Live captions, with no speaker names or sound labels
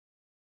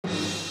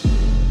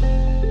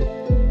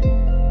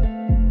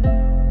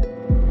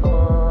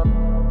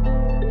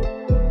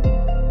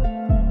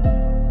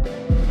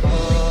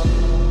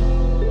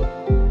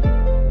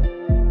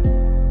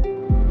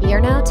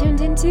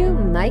to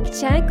Mic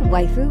Check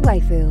Waifu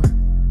Waifu.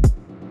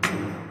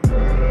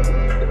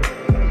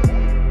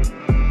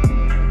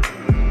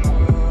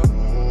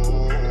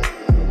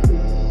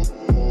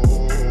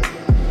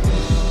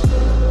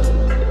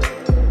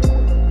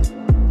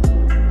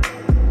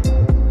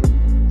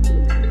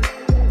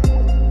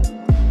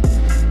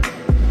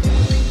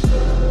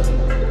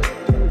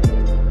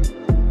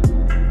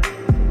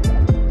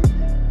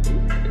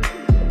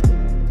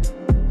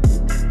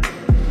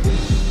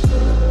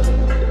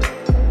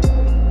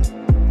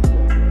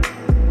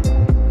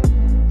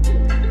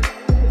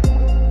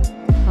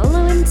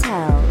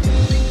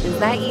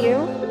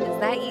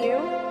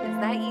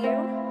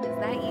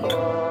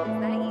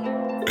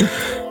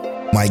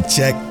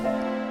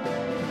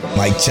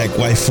 Mic check,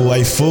 waifu,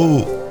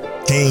 waifu.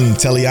 King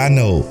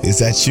Teliano, is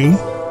that you?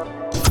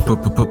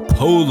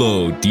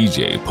 Polo,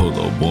 DJ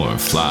Polo, born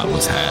fly,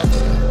 what's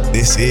happening?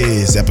 This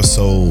is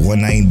episode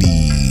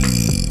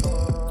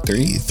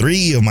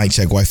 193 of Mic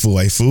Check, waifu,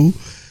 waifu.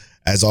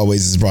 As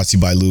always, it's brought to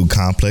you by Lube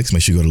Complex.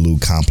 Make sure you go to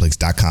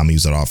lubecomplex.com and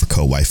use that offer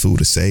code waifu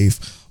to save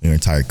on your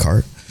entire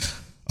cart.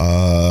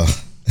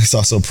 It's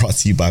also brought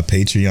to you by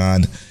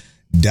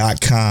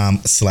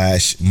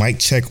patreon.com/Mic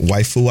Check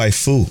waifu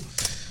waifu,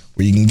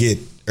 where you can get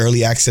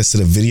early access to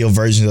the video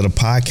version of the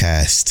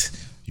podcast.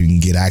 You can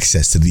get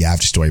access to the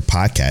After Story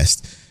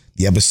podcast.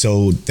 The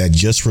episode that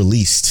just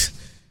released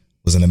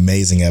was an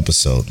amazing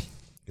episode.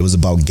 It was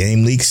about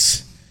game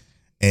leaks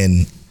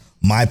and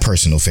my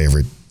personal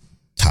favorite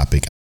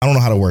topic. I don't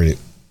know how to word it.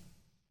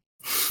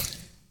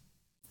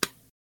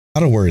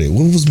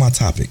 What was my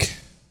topic?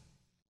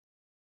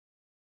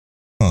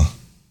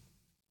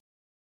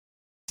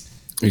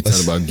 We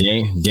talked about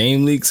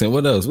game leaks and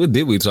what else? What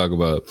did we talk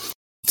about?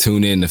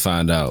 Tune in to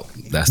find out.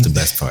 That's the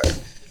best part.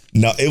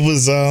 No, it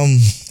was I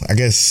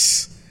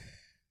guess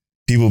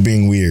people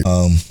being weird.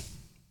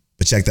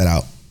 But check that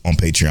out on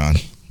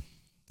Patreon.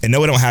 And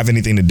no, it don't have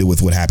anything to do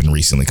with what happened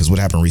recently, because what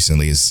happened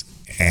recently is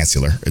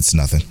ancillary. It's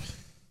nothing.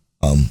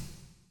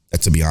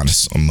 To be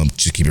honest, I'm gonna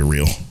just keep it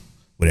real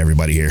with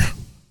everybody here.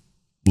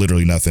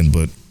 Literally nothing,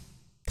 but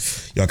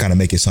y'all kind of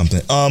make it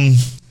something.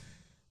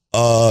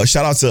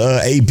 Shout out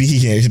to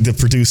AB and the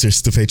producers,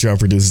 the Patreon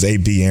producers,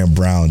 AB and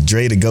Brown,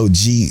 Dre the Go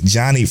G,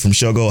 Johnny from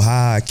Shogo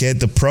High,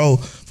 Ked the Pro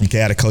from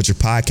Chaotic Culture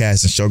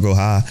Podcast and Shogo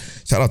High.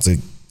 Shout out to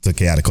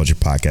Chaotic Culture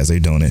Podcast, they're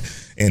doing it,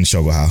 and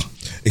Shogo High.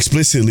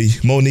 Explicitly,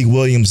 Monique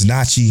Williams,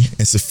 Nachi,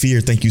 and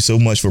Saphir, thank you so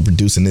much for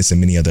producing this and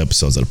many other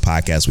episodes of the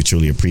podcast. We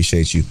truly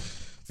appreciate you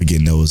for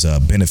getting those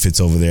benefits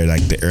over there,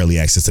 like the early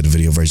access to the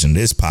video version of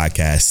this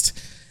podcast,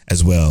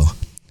 as well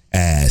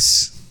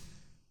as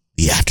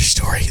the After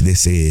Story.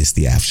 This is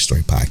the After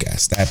Story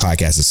podcast. That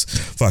podcast is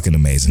fucking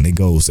amazing. It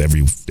goes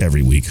every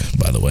week,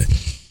 by the way.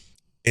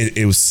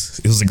 It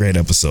was a great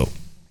episode.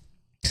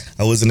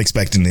 I wasn't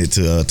expecting it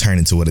to turn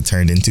into what it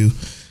turned into,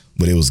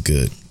 but it was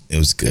good. It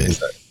was good. It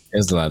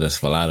was a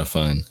lot of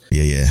fun.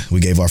 Yeah.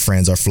 We gave our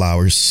friends our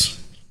flowers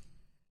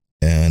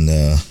and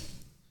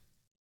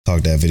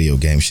talked that video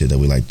game shit that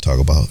we like to talk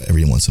about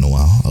every once in a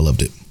while. I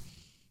loved it.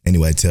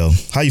 Anyway,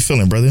 how you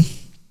feeling, brother?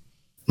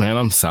 Man,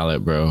 I'm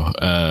solid, bro.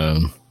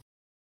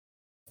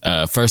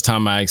 First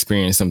time I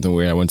experienced something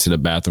where I went to the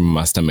bathroom and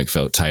my stomach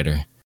felt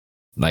tighter.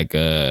 Like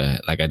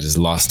I just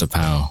lost a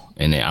pound.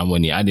 And I'm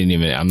not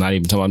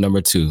even talking about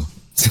number 2.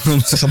 I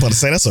was about to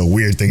say, that's a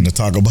weird thing to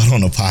talk about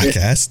on a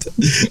podcast.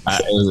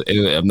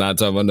 I'm not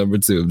talking about number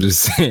 2. I'm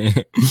just saying.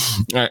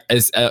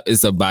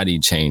 It's a body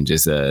change.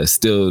 It's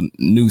still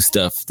new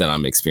stuff that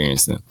I'm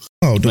experiencing.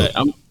 Oh, but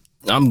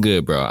I'm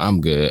good, bro.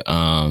 I'm good.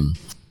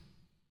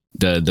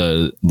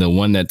 The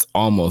one that's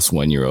almost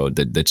 1 year old,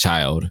 the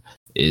child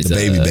is the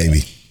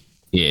baby.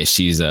 Yeah,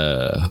 she's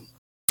I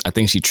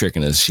think she's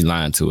tricking us. She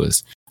lying to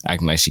us,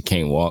 acting like she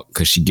can't walk,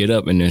 because she get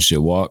up and then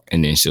she'll walk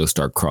and then she'll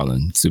start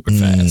crawling super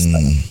fast,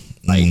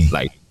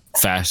 like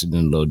faster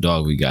than the little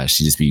dog we got.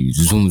 She just be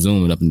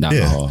zooming up and down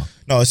the hall.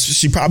 No,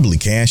 she probably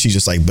can. She's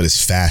just like, but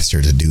it's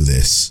faster to do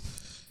this.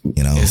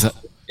 You know,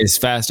 it's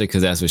faster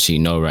because that's what she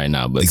know right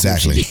now. But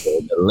exactly,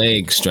 the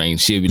leg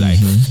strength, she'll be like,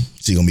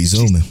 she gonna be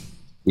zooming.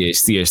 Yeah,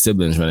 see her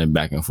siblings running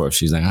back and forth.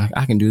 She's like,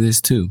 I can do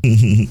this too.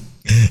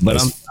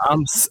 But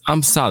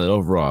I'm solid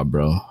overall,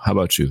 bro. How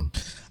about you?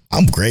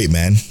 I'm great,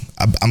 man.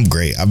 I'm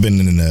great. I've been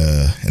in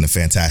a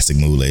fantastic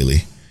mood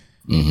lately.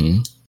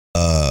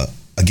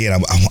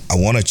 Again, I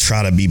want to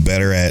try to be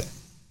better at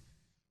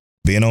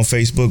being on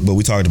Facebook, but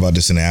we talked about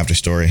this in the After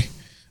Story.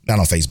 Not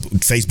on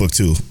Facebook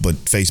too, but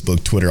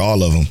Facebook, Twitter,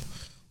 all of them.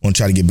 I want to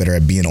try to get better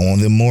at being on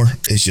them more.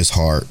 It's just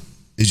hard.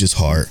 It's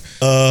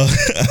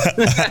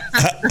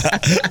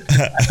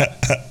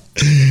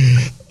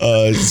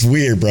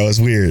weird, bro. It's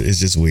weird. It's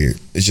just weird.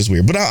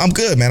 But I'm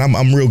good, man.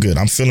 I'm real good.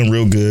 I'm feeling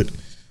real good.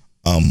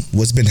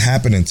 What's been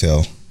happening,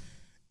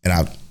 and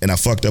I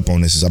fucked up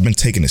on this, is I've been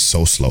taking it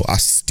so slow. I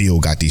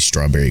still got these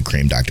strawberry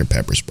cream Dr.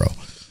 Peppers, bro.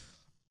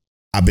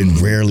 I've been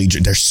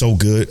they're so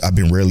good. I've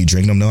been rarely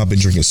drinking them though. I've been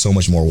drinking so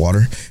much more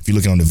water. If you're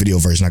looking on the video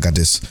version, I got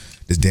this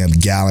damn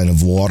gallon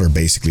of water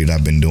basically that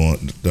I've been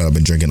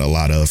drinking a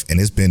lot of, and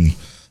it's been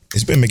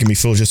making me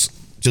feel just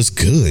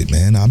good,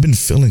 man. I've been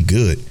feeling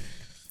good.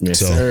 Yes,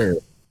 sir.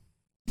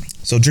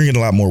 So drinking a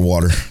lot more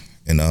water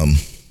and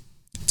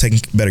taking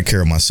better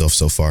care of myself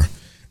so far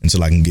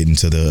until I can get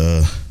into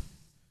the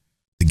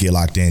Get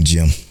Locked In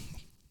gym.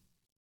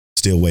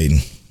 Still waiting.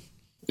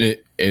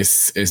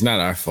 It's not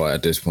our fault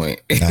at this point.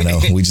 I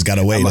know. We just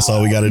gotta wait. That's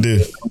all we gotta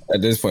do.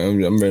 At this point,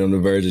 I'm right on the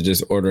verge of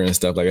just ordering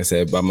stuff, like I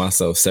said, by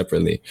myself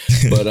separately.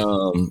 But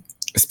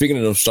speaking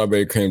of those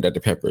strawberry cream Dr.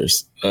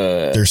 Peppers,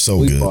 they're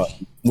so good.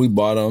 We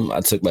bought them.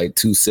 I took like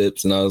 2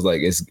 sips, and I was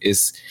like,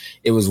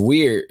 it was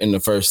weird in the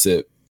first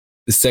sip.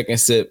 The second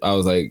sip, I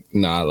was like,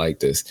 nah, I like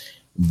this.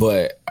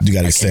 But you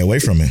gotta stay away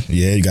from it.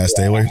 Yeah, you gotta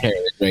stay away. I can't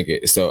really drink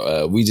it.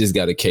 So we just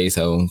got a case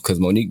home because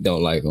Monique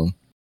don't like them.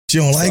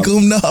 You don't like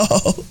them? No.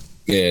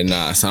 Yeah,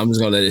 nah. So I'm just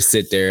going to let it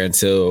sit there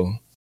until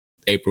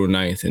April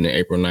 9th. And then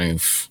April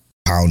 9th,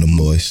 pound them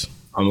boys.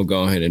 I'm going to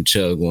go ahead and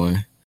chug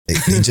one. They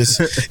just,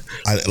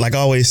 like I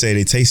always say,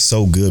 they taste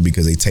so good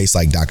because they taste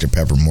like Dr.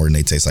 Pepper more than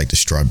they taste like the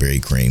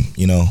strawberry cream,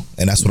 you know?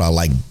 And that's what I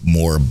like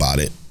more about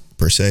it,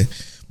 per se.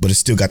 But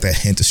it's still got that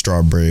hint of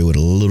strawberry with a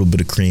little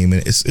bit of cream.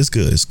 And it's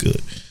good. It's good.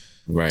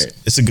 Right.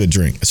 It's a good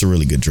drink. It's a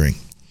really good drink.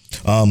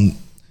 To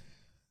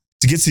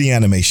get to the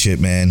anime shit,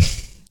 man.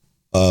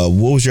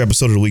 What was your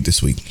episode of the week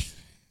this week?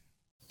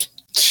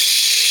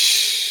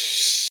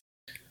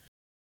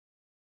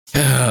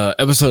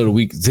 Episode of the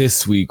week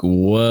this week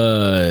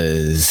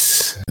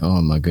was,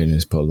 oh my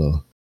goodness,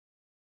 Polo.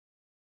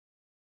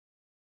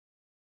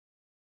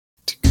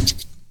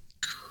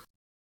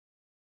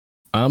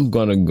 I'm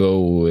gonna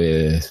go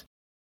with,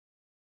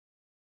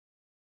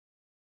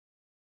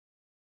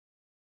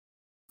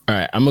 all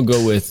right, I'm gonna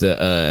go with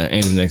the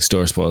Angel Next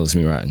Door Spoils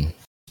Me Rotten.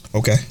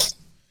 Okay,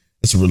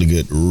 that's a really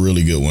good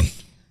one.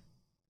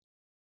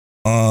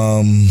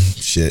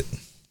 Shit.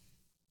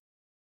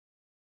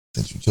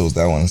 Since you chose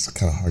that one, it's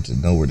kind of hard to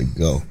know where to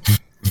go.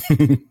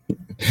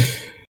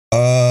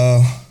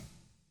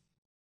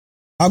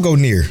 I'll go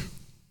Nier.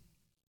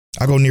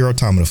 I'll go Nier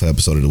Automata for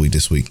episode of the week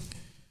this week.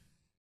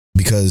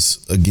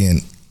 Because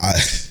again,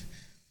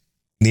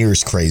 Nier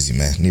is crazy,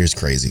 man. Nier is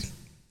crazy.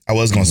 I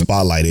was gonna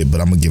spotlight it,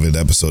 but I'm gonna give it the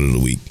episode of the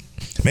week.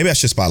 Maybe I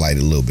should spotlight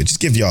it a little bit. Just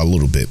give y'all a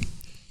little bit.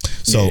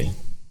 So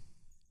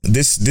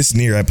this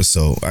Nier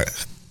episode,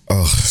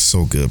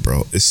 so good,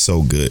 bro. It's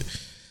so good.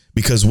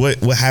 Because what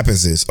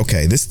happens is,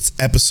 okay, this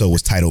episode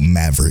was titled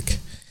Maverick,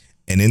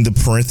 and in the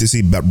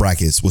parenthesis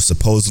brackets was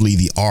supposedly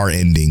the R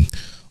ending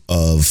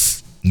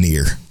of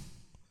Nier.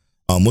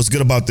 What's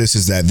good about this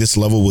is that this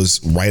level was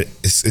right.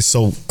 It's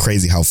so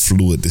crazy how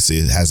fluid this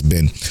has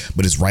been,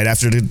 but it's right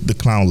after the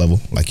clown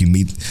level. Like you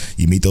meet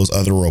those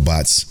other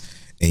robots,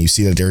 and you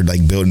see that they're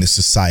like building a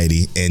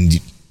society, and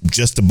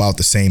just about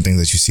the same thing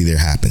that you see there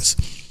happens.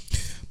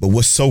 But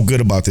what's so good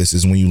about this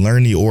is when you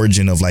learn the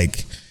origin of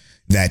like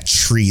that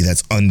tree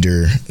that's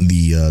under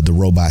the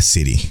robot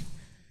city.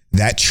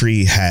 That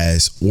tree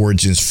has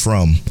origins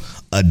from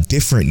a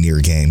different Nier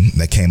game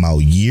that came out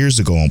years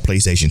ago on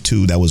PlayStation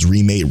 2 that was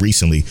remade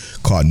recently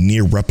called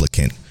Nier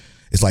Replicant.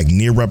 It's like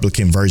Nier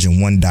Replicant version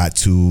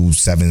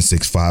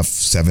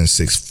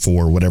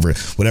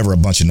 1.2765764, whatever a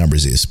bunch of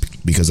numbers is,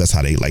 because that's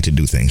how they like to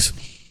do things.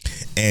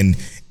 And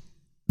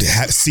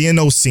seeing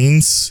those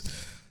scenes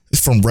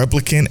from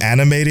Replicant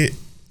animated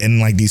and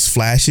like these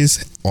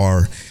flashes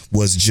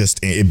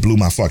it blew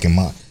my fucking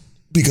mind,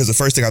 because the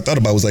first thing I thought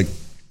about was like,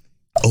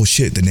 oh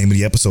shit, the name of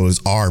the episode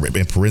is R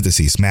in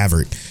parentheses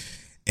Maverick,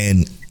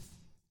 and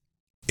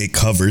it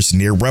covers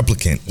Nier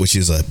Replicant, which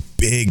is a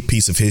big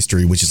piece of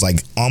history, which is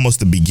like almost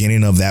the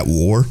beginning of that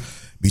war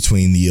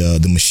between the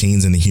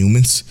machines and the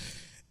humans.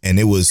 And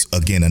it was,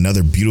 again,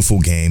 another beautiful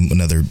game,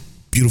 another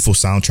beautiful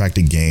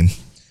soundtracked game,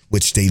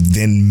 which they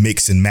then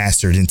mixed and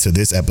mastered into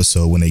this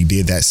episode when they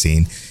did that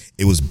scene.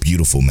 It was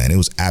beautiful, man. It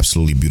was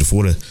absolutely beautiful.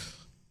 What an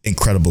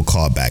incredible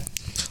callback.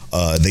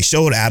 They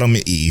showed Adam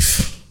and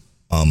Eve.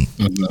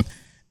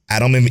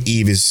 Adam and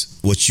Eve is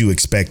what you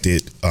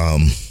expected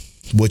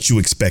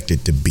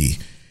to be.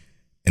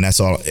 And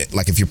that's all.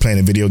 Like if you're playing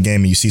a video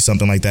game and you see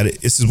something like that,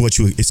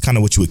 it's kind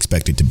of what you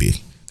expect it to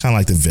be. Kind of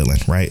like the villain,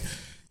 right?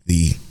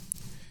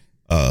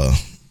 I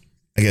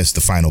guess the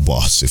final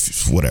boss,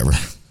 if whatever.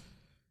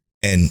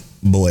 And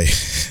boy,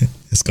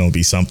 it's gonna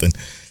be something,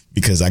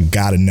 because I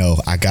gotta know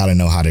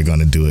how they're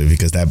gonna do it,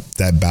 because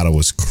that battle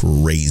was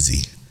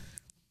crazy.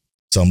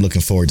 So I'm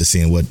looking forward to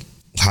seeing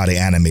how they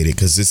animate it,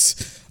 because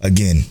it's,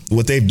 again,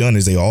 what they've done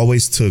is they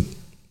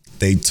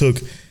took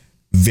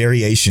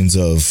variations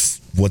of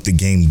what the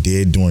game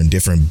did during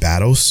different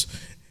battles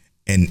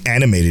and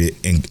animated it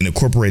and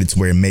incorporated it to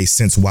where it made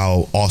sense,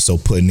 while also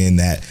putting in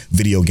that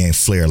video game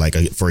flair. Like,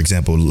 for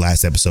example,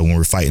 last episode when we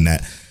were fighting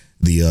the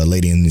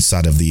lady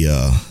inside of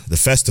the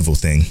festival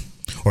thing,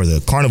 or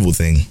the carnival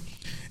thing,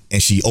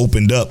 and she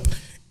opened up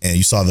and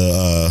you saw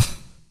the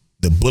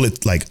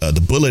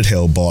bullet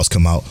hell balls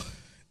come out.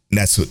 And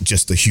that's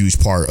just a huge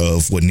part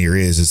of what Nier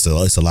is. It's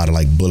a lot of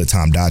like bullet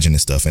time dodging and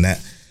stuff. And that,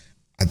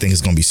 I think,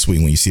 is going to be sweet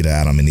when you see the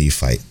Adam and Eve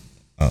fight.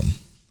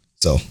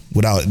 So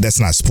that's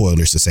not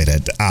spoilers to say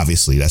that.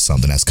 Obviously, that's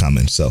something that's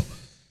coming. So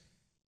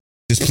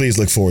just please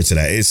look forward to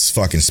that. It's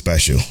fucking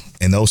special.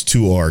 And those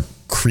two are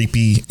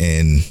creepy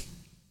and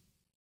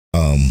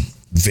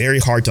Very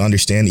hard to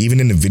understand. Even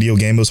in the video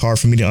game, it was hard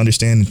for me to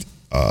understand.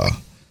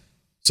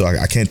 So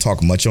I can't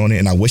talk much on it.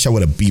 And I wish I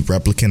would have beat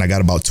Replicant. I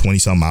got about 20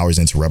 some hours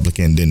into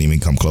Replicant and didn't even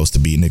come close to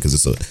beating it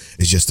because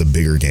it's just a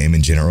bigger game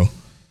in general.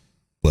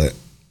 But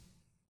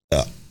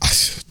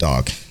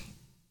dog,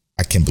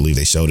 I can't believe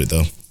they showed it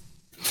though.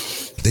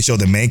 They showed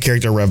the main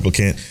character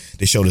Replicant.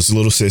 They showed his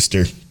little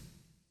sister,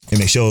 and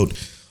they showed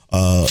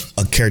a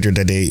character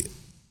that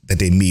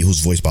they meet who's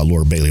voiced by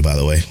Laura Bailey. By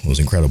the way, it was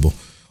incredible.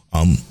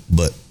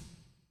 But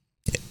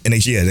they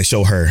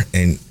show her,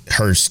 and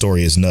her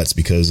story is nuts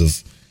because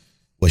of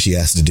what she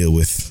has to deal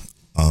with.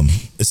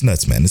 It's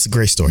nuts, man. It's a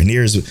great story.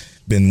 Nier's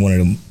been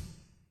one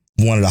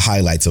of the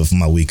highlights of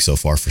my week so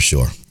far, for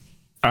sure.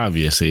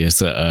 Obviously,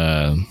 it's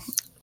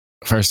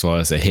first of all,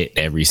 it's a hit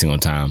every single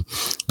time.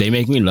 They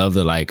make me love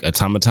the like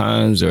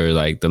automatons or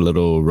like the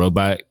little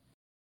robot.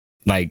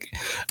 Like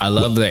I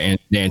love the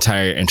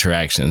entire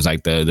interactions,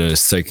 like the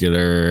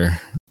circular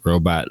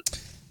robot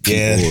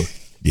people.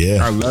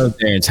 Yeah. I love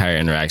their entire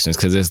interactions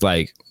because it's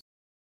like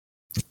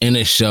in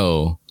a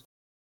show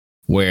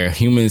where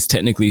humans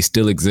technically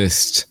still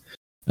exist,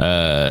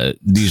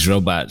 these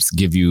robots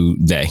give you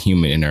that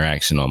human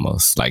interaction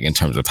almost, like in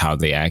terms of how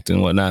they act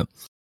and whatnot.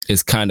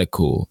 It's kind of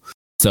cool.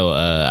 So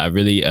I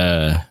really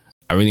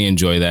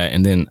enjoy that.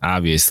 And then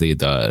obviously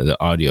the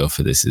audio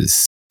for this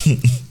is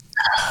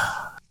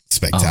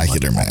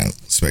spectacular, man.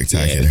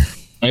 Spectacular.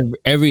 Yeah.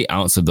 Every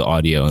ounce of the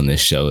audio in this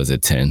show is a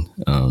 10.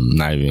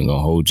 Not even gonna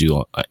hold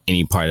you on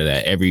any part of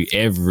that.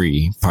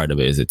 Every part of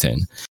it is a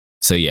 10.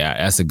 So yeah,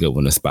 that's a good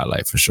one to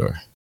spotlight for sure.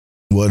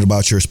 What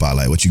about your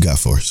spotlight? What you got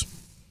for us?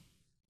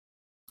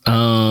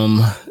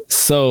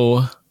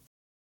 So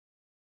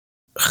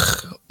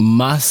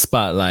my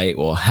spotlight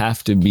will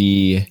have to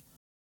be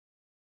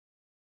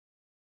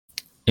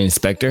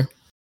Inspector.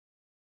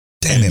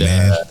 Damn it,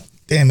 man.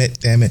 Damn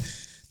it.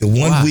 The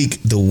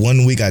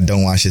one week I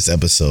don't watch this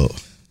episode.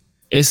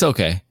 It's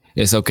okay.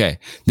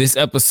 This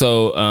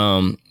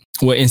episode,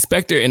 with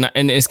Inspector,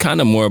 and it's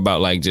kind of more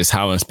about like just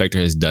how Inspector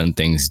has done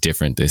things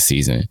different this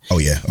season. Oh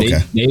yeah, okay.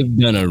 They've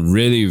done a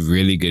really,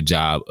 really good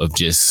job of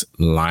just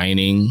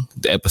lining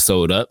the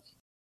episode up.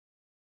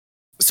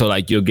 So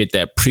like you'll get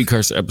that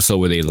precursor episode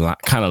where they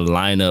kind of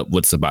line up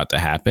what's about to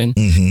happen,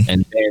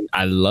 and then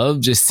I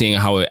love just seeing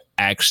how it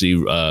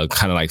actually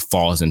kind of like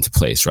falls into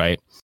place. Right.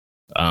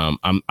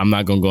 I'm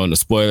not gonna go into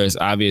spoilers,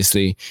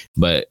 obviously,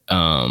 but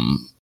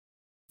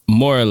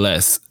more or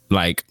less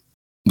like.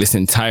 This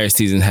entire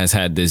season has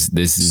had this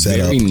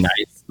very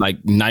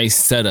nice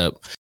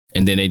setup,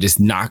 and then they just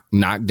knock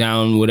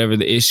down whatever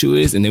the issue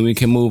is, and then we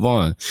can move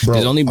on. Bro,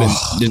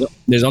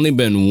 there's only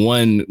been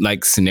one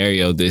like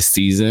scenario this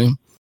season,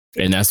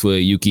 and that's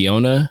with Yuki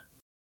Onna.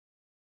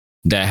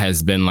 That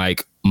has been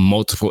like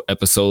multiple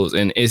episodes,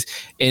 and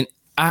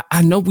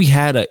I know we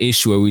had an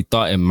issue where we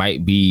thought it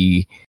might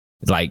be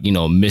like, you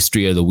know,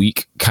 mystery of the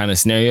week kind of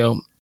scenario,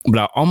 but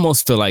I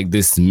almost feel like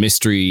this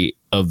mystery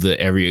of the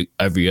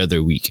every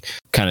other week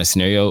kind of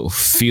scenario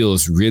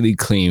feels really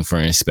clean for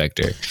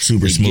Inspector.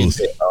 Super smooth.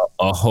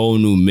 A whole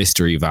new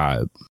mystery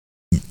vibe.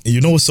 You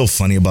know what's so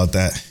funny about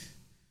that?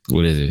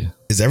 What is it?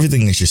 Is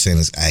everything that you're saying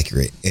is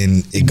accurate,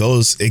 and it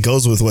goes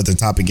with what the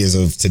topic is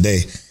of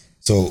today.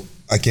 So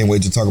I can't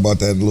wait to talk about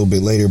that a little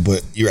bit later.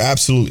 But you're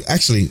absolutely,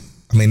 actually,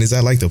 I mean, is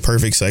that like the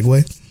perfect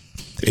segue?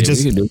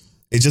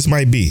 It just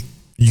might be.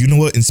 You know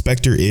what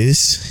Inspector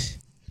is?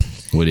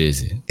 What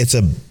is it?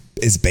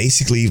 It's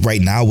basically right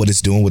now what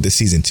it's doing with the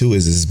season 2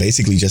 is it's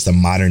basically just a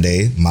modern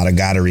day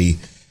Monogatari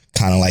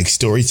kind of like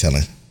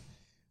storytelling.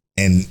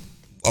 And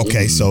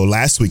okay, so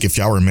last week, if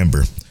y'all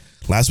remember,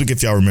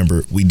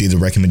 we did the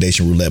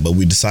recommendation roulette, but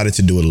we decided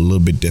to do it a little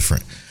bit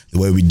different. The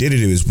way we did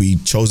it is we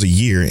chose a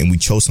year and we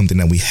chose something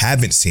that we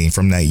haven't seen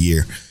from that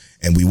year,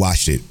 and we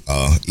watched it.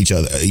 Each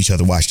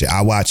other watched it.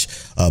 I watched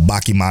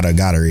Baki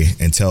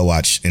Monogatari and Tel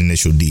watched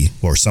Initial D,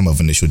 or some of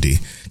Initial D,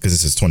 because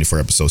this is a 24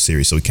 episode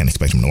series, so we can't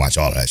expect him to watch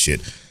all of that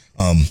shit.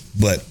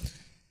 But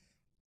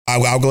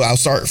I'll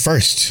start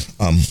first.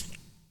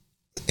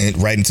 And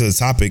right into the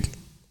topic.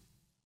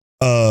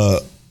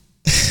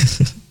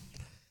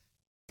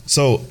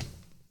 So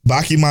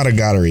Baki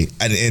Monogatari,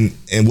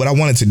 and what I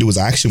wanted to do is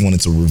I actually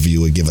wanted to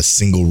review and give a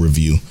single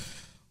review.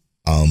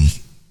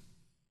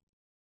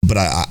 But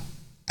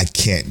I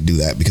can't do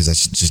that because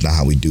that's just not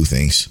how we do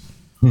things.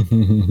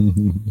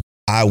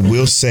 I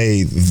will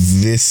say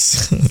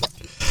this.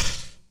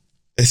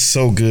 It's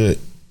so good.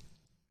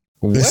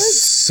 What?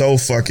 It's so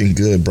fucking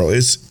good, bro.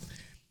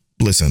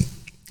 Listen,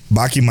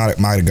 Baki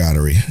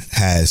Monogatari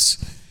has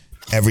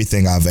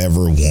everything I've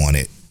ever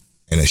wanted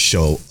in a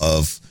show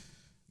of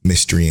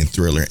mystery and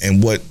thriller.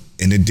 And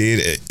it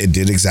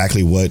did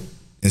exactly what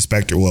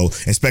Inspector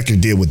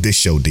did what this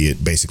show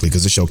did, basically,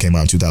 because the show came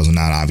out in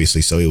 2009,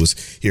 obviously, so it was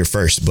here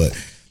first. But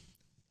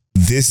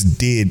this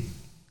did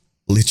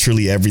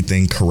literally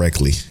everything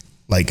correctly.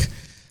 Like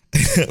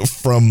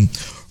from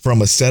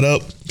a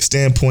setup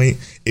standpoint,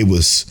 it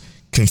was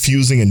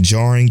confusing and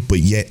jarring, but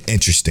yet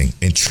interesting,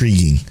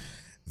 intriguing.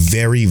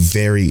 Very,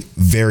 very,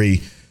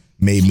 very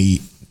made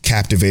me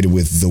captivated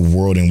with the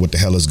world and what the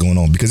hell is going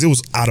on, because it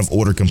was out of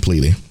order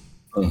completely.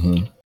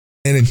 And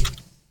then,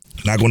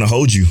 not going to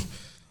hold you,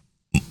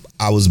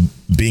 I was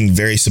being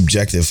very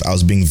subjective. I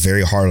was being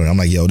very hard on it. I'm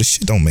like, yo, this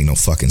shit don't make no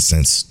fucking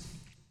sense.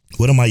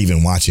 What am I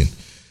even watching?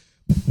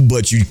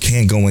 But you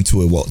can't go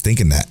into it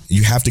thinking that.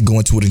 You have to go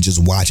into it and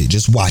just watch it.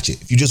 Just watch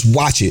it. If you just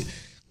watch it,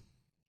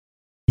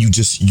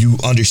 you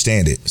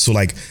understand it. So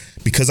like,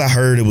 because I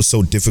heard it was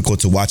so difficult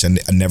to watch, I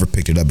never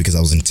picked it up because I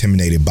was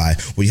intimidated by,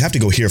 well, you have to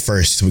go here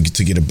first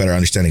to get a better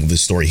understanding of the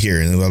story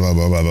here, and blah, blah,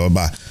 blah, blah, blah,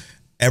 blah.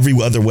 Every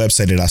other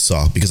website that I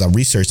saw, because I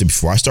researched it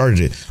before I started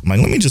it, I'm like,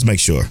 let me just make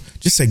sure.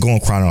 Just say go in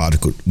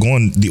chronological, go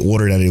in the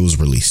order that it was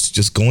released.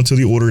 Just go into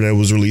the order that it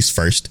was released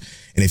first.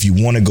 And if you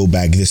want to go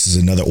back, this is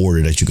another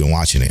order that you can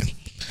watch it in.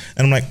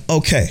 And I'm like,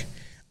 okay,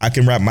 I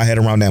can wrap my head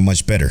around that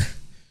much better.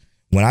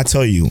 When I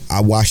tell you, I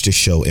watched this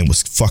show and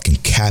was fucking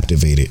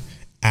captivated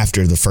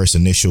after the first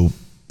initial,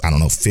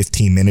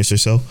 15 minutes or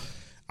so.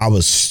 I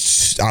was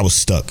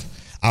stuck.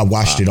 I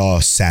watched it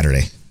all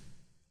Saturday,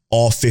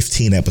 all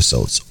 15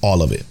 episodes,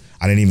 all of it.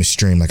 I didn't even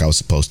stream like I was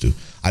supposed to.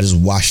 I just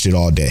watched it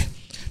all day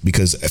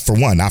because, for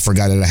one, I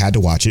forgot that I had to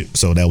watch it.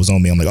 So that was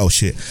on me. I'm like, oh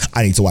shit,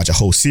 I need to watch a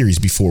whole series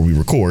before we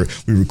record.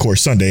 We record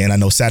Sunday, and I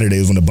know Saturday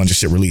is when a bunch of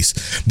shit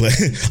released. But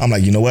I'm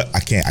like, you know what? I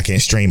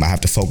can't stream. I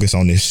have to focus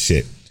on this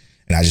shit.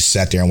 And I just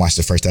sat there and watched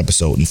the first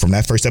episode. And from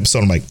that first episode,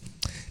 I'm like,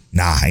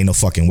 nah, ain't no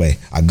fucking way.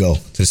 I go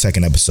to the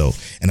second episode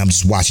and I'm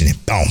just watching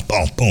it. Boom,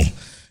 boom, boom.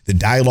 The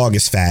dialogue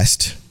is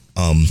fast.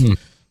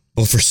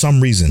 But for some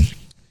reason,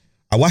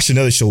 I watched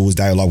another show whose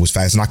dialogue was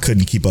fast and I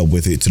couldn't keep up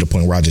with it to the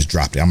point where I just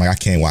dropped it. I'm like, I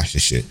can't watch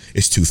this shit.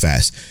 It's too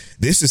fast.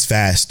 This is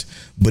fast,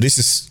 but this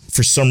is,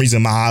 for some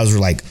reason, my eyes were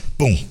like,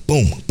 boom,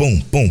 boom,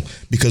 boom, boom.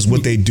 Because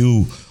what they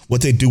do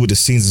with the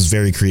scenes is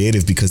very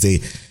creative, because they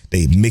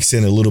mix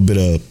in a little bit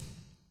of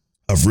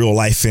real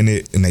life in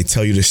it, and they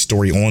tell you the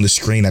story on the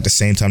screen at the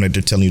same time that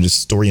they're telling you the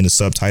story in the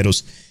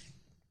subtitles.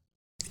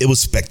 It was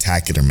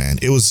spectacular, man.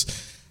 It was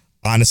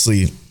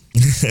honestly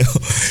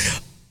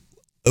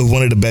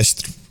one of the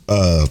best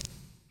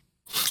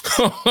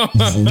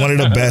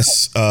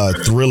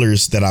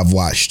thrillers that I've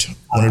watched.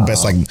 One of the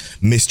best like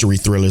mystery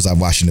thrillers I've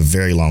watched in a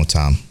very long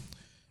time,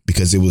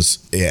 because it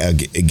was,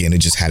 again, it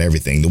just had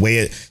everything. The way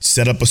it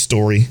set up a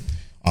story,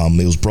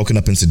 it was broken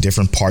up into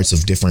different parts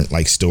of different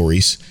like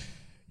stories.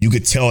 You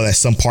could tell that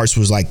some parts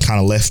was like kind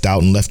of left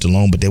out and left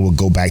alone, but they would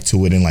go back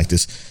to it in like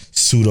this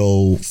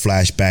pseudo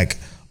flashback,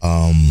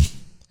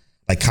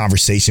 like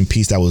conversation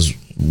piece that was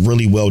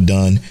really well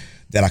done.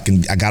 That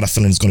I got a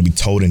feeling it's going to be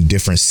told in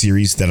different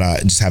series that I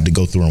just have to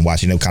go through and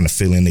watch, and they'll kind of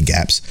fill in the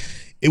gaps.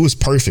 It was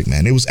perfect,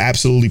 man. It was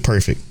absolutely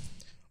perfect.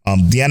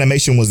 The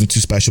animation wasn't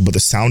too special, but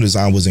the sound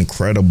design was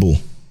incredible.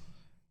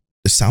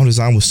 The sound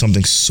design was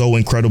something so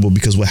incredible,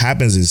 because what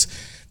happens is,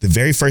 the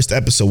very first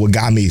episode, what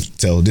got me,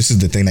 so this is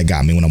the thing that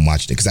got me when I'm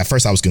watching it, because at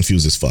first I was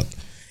confused as fuck.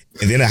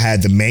 And then I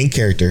had the main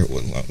character.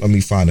 Let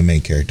me find the main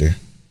character.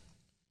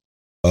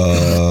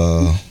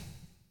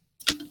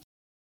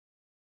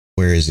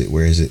 Where is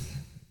it?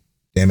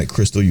 Damn it,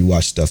 Crystal, you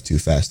watch stuff too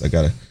fast.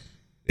 There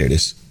it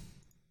is.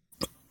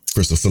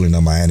 Crystal filling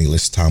up my Annie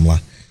list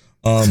timeline.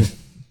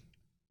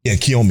 Yeah,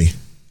 Kiyomi.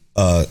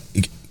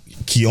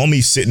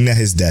 Kiyomi sitting at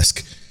his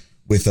desk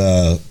with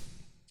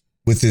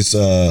his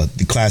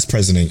the class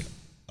president,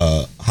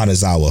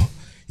 Hanazawa.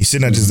 He's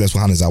sitting at his desk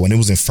with Hanazawa, and it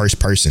was in first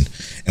person.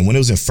 And when it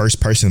was in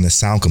first person, the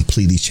sound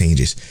completely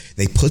changes.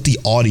 They put the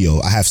audio.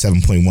 I have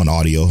 7.1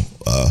 audio,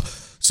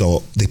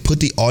 so they put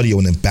the audio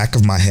in the back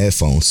of my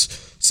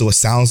headphones, so it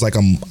sounds like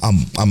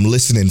I'm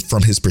listening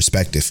from his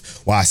perspective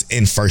while it's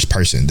in first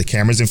person. The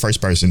camera's in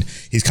first person.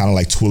 He's kind of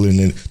like twirling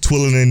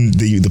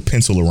the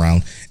pencil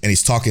around, and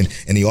he's talking.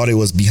 And the audio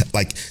was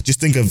like, just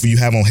think of, you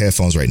have on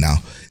headphones right now.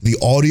 The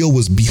audio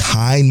was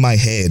behind my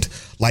head,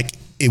 like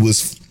it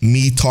was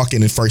me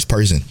talking in first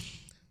person.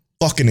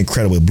 Fucking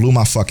incredible. It blew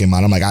my fucking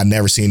mind. I'm like, I've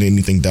never seen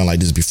anything done like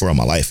this before in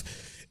my life.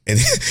 And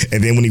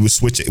then when he would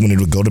switch it, when it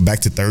would go back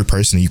to third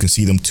person, you can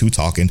see them two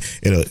talking,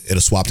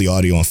 it'll swap the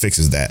audio and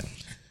fixes that.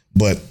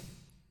 But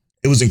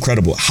it was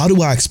incredible. How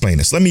do I explain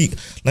this? Let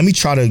me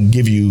try to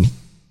give you.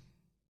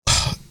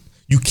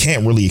 You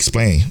can't really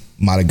explain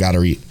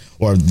Monogatari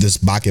or this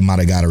Baken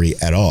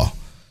Monogatari at all,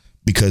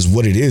 because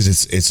what it is,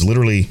 it's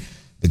literally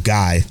the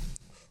guy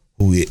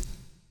who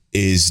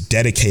is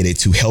dedicated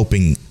to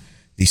helping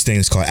these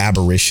things called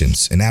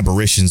aberrations, and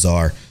aberrations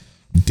are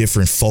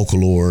different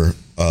folklore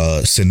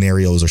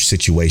scenarios or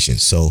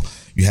situations. So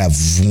you have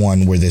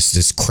one where there's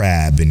this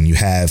crab, and you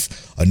have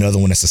another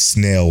one that's a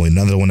snail, and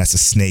another one that's a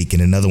snake,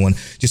 and another one,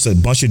 just a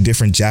bunch of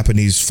different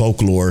Japanese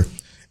folklore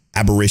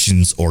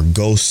aberrations or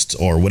ghosts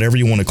or whatever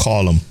you want to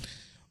call them.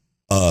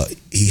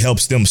 He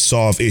helps them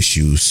solve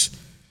issues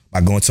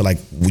by going to, like,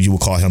 what you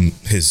would call him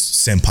his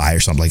senpai or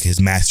something, like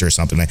his master or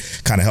something,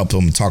 that kind of help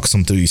him talk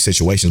some through these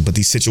situations. But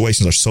these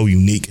situations are so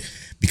unique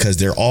because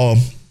they're all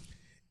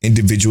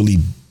individually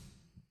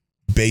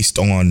based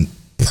on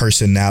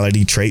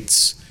personality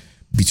traits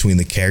between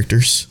the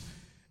characters.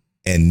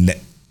 And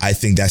I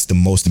think that's the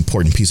most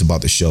important piece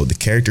about the show. The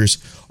characters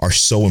are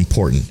so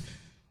important.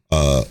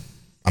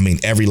 I mean,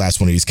 every last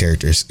one of these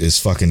characters is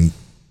fucking,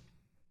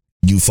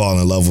 you fall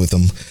in love with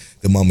them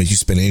the moment you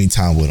spend any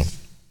time with them.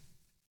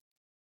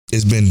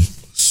 It's been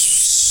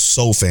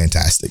so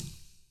fantastic.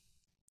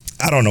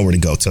 I don't know where to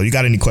go. So you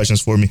got any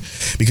questions for me?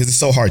 Because it's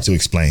so hard to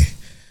explain.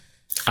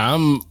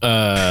 But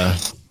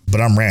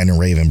I'm ranting and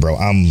raving, bro.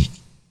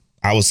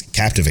 I was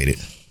captivated.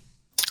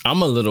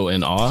 I'm a little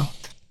in awe.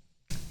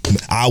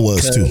 I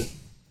was too.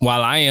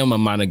 While I am a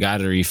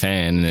Monogatari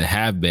fan and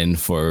have been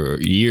for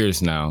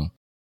years now,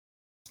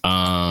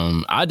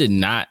 I did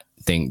not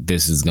think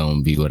this is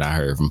gonna be what I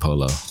heard from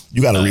Polo.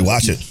 You got to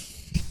rewatch it.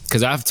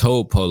 Because I've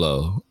told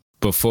Polo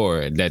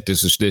before that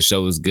this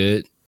show was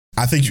good.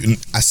 I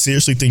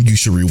seriously think you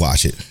should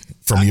rewatch it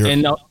from your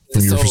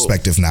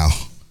perspective now.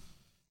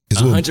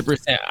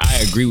 100%,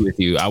 I agree with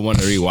you. I want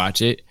to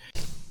rewatch it,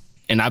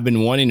 and I've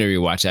been wanting to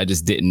rewatch it. I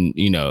just didn't,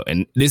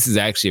 And this is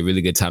actually a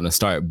really good time to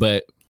start.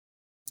 But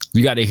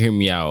you got to hear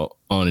me out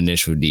on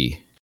Initial D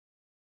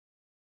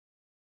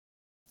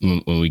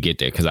when we get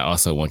there, because I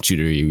also want you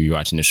to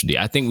rewatch Initial D.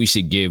 I think we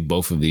should give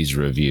both of these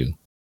a review.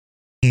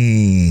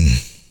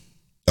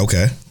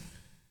 Okay.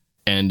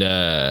 And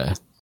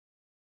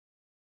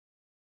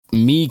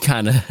me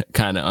kind of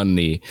on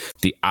the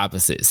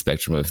opposite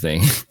spectrum of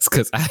things,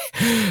 because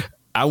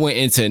I went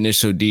into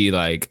Initial D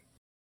like,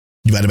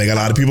 you about to make a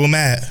lot of people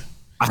mad.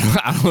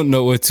 I don't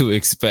know what to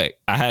expect.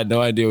 I had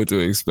no idea what to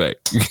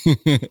expect.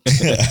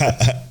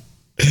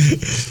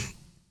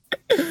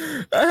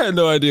 I had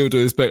no idea what to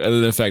expect other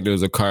than the fact there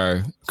was a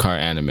car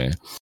anime.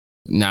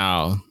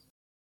 Now,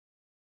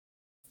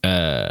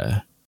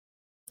 I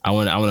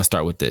want to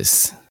start with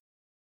this.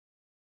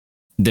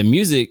 The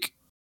music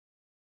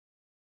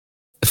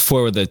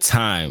for the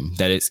time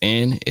that it's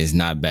in is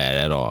not bad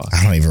at all.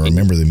 I don't even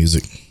remember the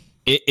music.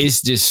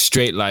 It's just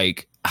straight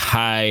like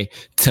high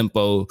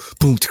tempo,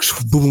 boom,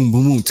 boom, boom,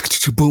 boom,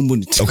 boom,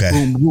 boom. Okay,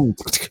 boom, boom.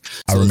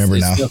 I remember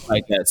now. Stuff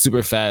like that,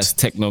 super fast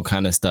techno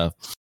kind of stuff.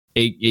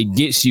 It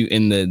gets you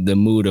in the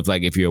mood of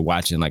like if you're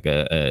watching like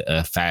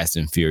a Fast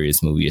and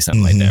Furious movie or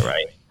something like that,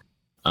 right?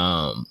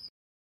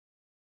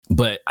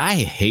 But I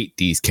hate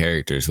these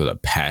characters with a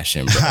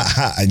passion, bro.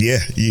 Yeah,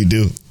 you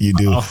do.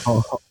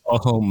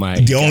 Oh my!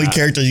 The only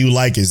character you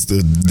like is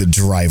the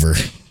driver.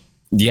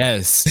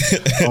 Yes.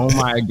 Oh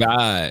my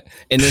God.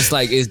 And it's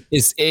like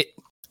it's.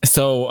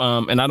 So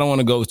and I don't want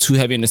to go too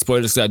heavy into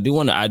spoilers, because I do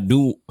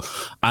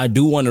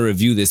want to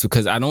review this,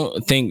 because I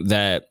don't think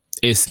that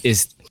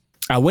it's.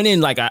 I went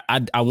in like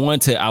I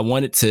wanted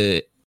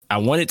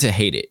to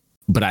hate it,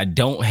 but I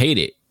don't hate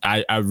it.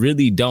 I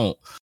really don't.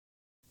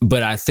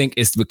 But I think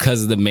it's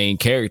because of the main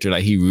character.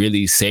 Like, he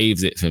really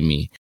saves it for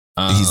me.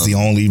 He's the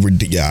only.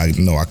 I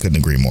couldn't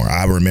agree more.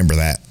 I remember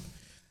that.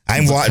 I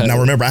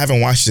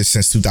haven't watched this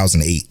since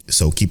 2008.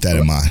 So keep that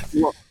in mind.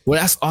 Well,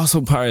 that's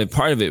also part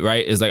of it,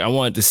 right? Is like I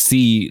wanted to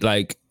see,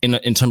 like,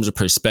 in terms of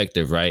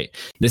perspective, right?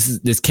 This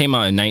came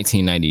out in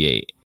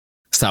 1998,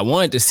 so I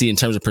wanted to see in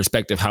terms of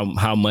perspective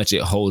how much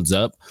it holds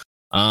up.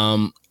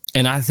 And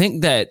I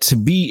think that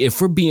if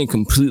we're being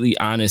completely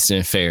honest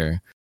and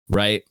fair,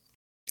 right?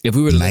 If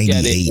we were to look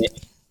at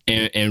it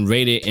and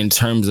rate it in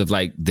terms of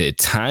like the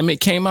time it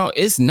came out,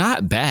 it's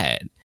not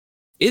bad.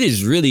 It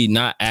is really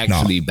not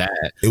actually bad.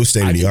 It was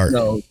state of the art.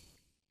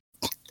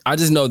 I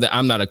just know that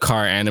I'm not a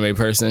car anime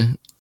person.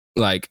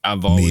 Like,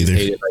 I've always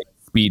hated like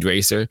Speed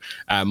Racer.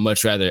 I'd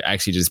much rather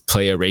actually just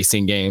play a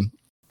racing game.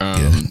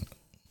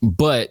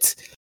 But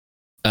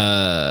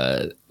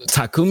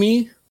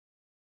Takumi,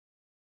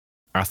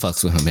 I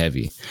fucks with him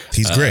heavy.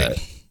 He's great.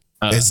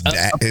 Is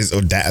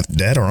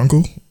dad or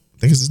uncle? I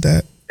think it's his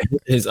dad.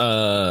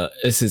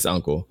 It's his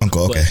uncle.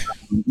 Okay.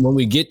 But when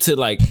we get to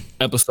like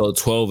episode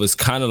 12, it's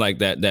kind of like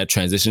that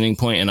transitioning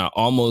point, and I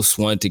almost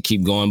wanted to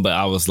keep going, but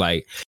I was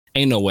like,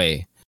 ain't no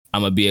way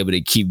I'm gonna be able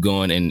to keep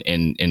going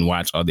and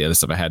watch all the other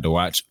stuff I had to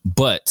watch.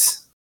 But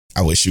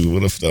I wish you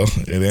would have though.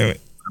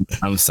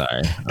 I'm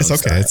sorry. It's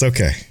okay. It's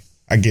okay.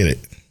 I get it.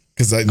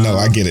 Because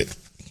I get it.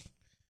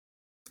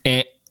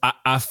 And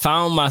I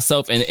found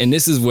myself, and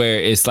this is where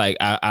it's like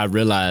I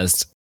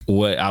realized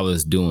what I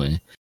was doing.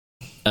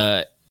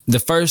 The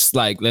first,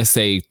 like, let's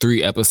say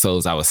 3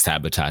 episodes, I was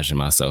sabotaging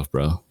myself,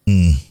 bro.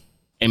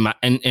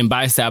 And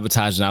by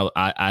sabotaging,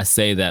 I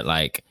say that,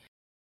 like,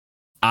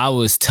 I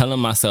was telling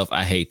myself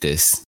I hate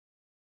this.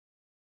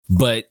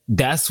 But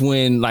that's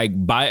when, like,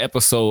 by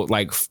episode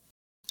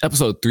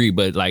 3,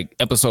 but like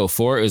episode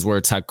 4 is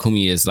where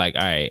Takumi is like,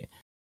 all right,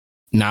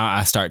 now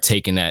I start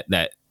taking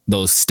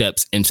those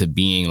steps into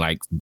being like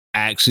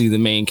actually the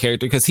main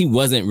character, because he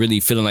wasn't really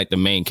feeling like the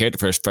main character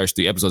for his first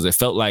 3 episodes. It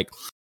felt like,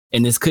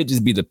 and this could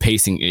just be the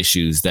pacing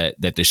issues that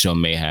the show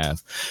may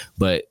have,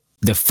 but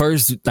the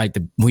first, like,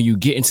 when you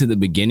get into the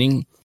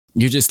beginning,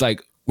 you're just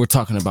like, we're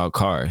talking about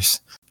cars.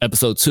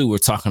 Episode 2, we're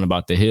talking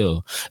about the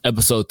hill.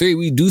 Episode 3,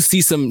 we do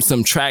see some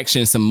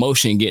traction, some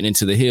motion getting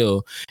into the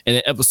hill. And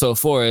then episode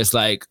 4 is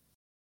like,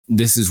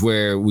 this is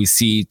where we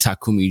see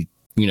Takumi,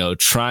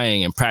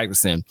 trying and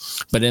practicing.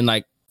 But then,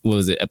 like, what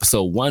was it?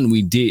 Episode 1,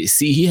 we did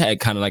see he had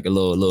kind of like a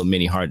little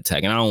mini heart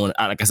attack. And I don't want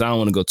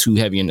to go too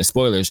heavy into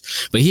spoilers,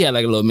 but he had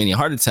like a little mini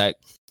heart attack.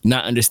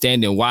 not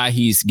understanding why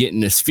he's getting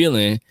this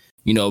feeling,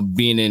 you know,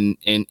 being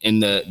in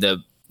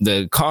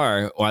the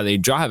car while they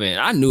driving.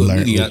 I knew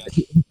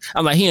immediately.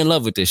 I'm like, he in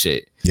love with this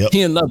shit. Yep.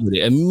 He in love with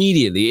it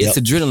immediately. It's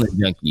adrenaline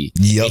junkie.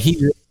 Yep.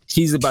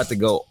 He's about to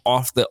go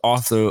off the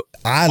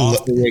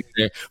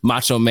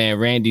Macho Man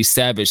Randy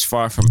Savage,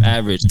 Far From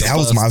Average.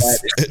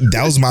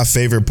 That was my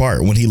favorite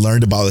part when he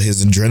learned about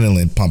his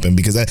adrenaline pumping,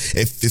 because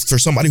if it's for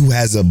somebody who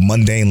has a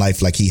mundane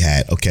life like he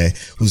had, okay,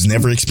 who's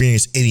never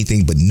experienced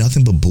anything but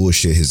nothing but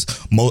bullshit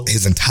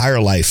his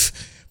entire life,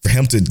 for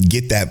him to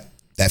get that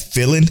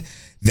feeling,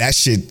 that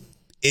shit,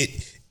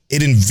 it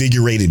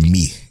invigorated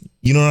me.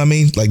 You know what I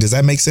mean? Like, does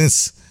that make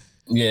sense?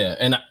 Yeah,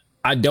 and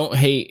I don't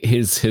hate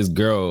his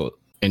girl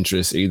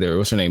interest either.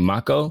 What's her name?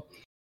 Mako?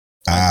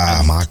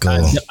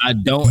 Mako. I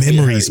don't.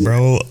 Memories,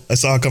 bro.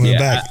 It's all coming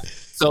back.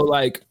 So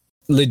like,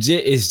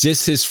 legit, it's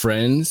just his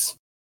friends,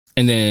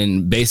 and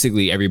then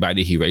basically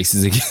everybody he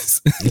races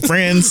against.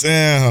 Friends,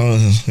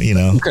 you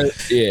know.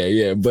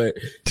 Yeah. But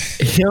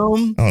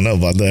him, I don't know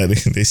about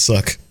that. They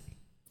suck.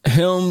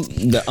 Him,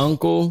 the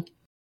uncle.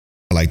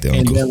 I like the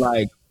uncle. And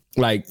then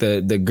like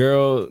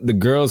the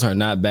girls are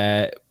not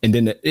bad. And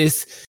then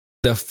it's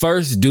the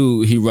first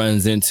dude he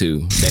runs into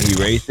that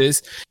he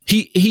races.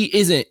 He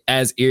isn't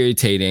as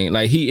irritating.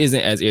 Like, he isn't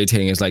as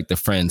irritating as like the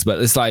friends,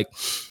 but it's like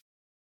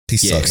he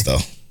sucks though.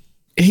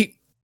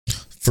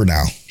 For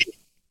now.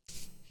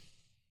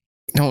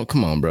 No,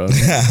 come on, bro.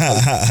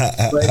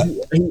 But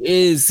he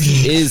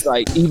is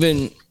like,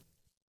 even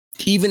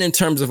in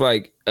terms of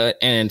like an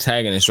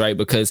antagonist, right?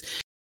 Because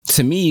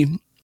to me,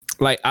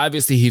 like,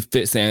 obviously he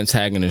fits the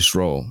antagonist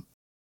role,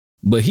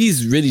 but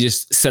he's really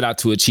just set out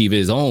to achieve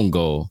his own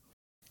goal.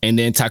 And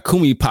then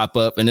Takumi pop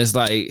up, and it's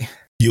like,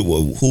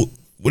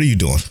 what are you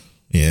doing?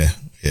 Yeah.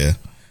 And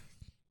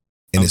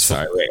I'm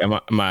sorry. Wait, am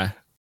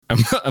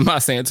I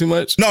saying too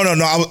much? No.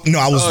 I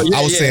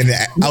was saying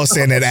that. I was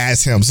saying that to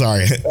ask him.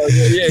 Sorry.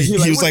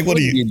 He was like, "What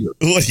are you doing?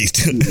 What are you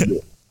doing?"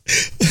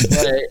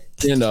 But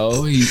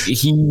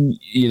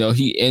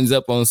he ends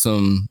up on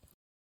some.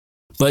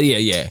 But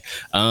yeah.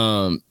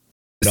 No,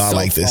 I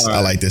like this.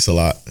 I like this a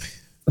lot.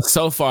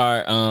 So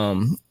far,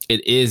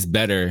 it is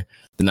better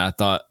than I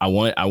thought. I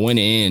went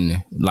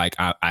in like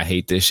I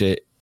hate this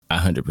shit.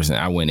 100%.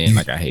 I went in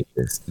like I hate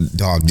this.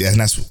 Dog, yeah, and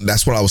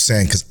that's what I was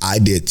saying, because I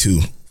did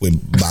too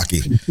with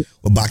Baki.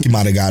 With Baki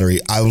Monogatari.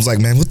 I was like,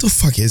 man, what the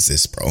fuck is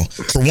this, bro?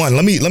 For one,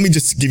 let me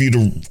just give you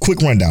the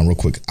quick rundown real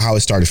quick how it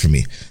started for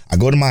me. I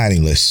go to my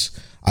anime list.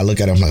 I look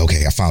at it. I'm like,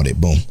 okay, I found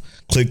it. Boom.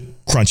 Click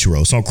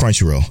Crunchyroll. It's on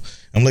Crunchyroll.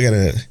 I'm looking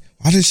at it.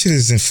 Why this shit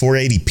is in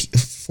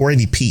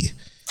 480p?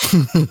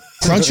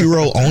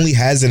 Crunchyroll only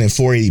has it in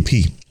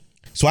 480p.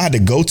 So I had to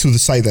go to the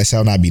site that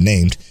shall not be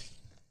named.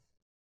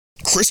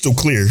 Crystal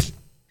clear,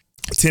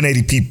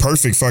 1080p,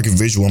 perfect fucking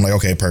visual. I'm like,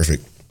 okay,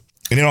 perfect.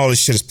 And then all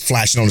this shit is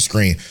flashing on the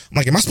screen. I'm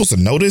like, am I supposed to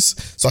know this?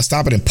 So I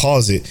stop it and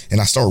pause it,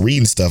 and I start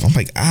reading stuff. I'm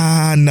like,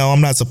 no,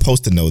 I'm not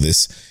supposed to know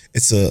this.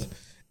 It's a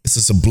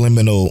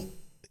subliminal,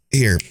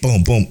 here,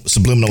 boom,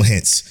 subliminal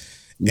hints.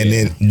 Yeah. And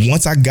then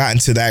once I got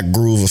into that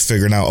groove of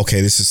figuring out,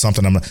 okay, this is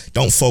something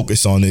don't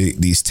focus on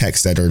these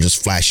texts that are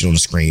just flashing on the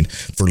screen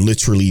for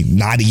literally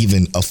not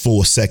even a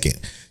full second.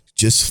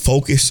 Just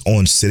focus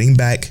on sitting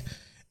back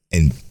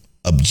and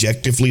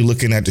objectively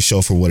looking at the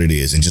show for what it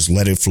is, and just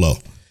let it flow.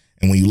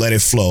 And when you let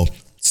it flow,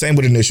 same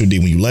with Initial D,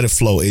 when you let it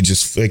flow,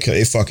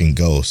 it fucking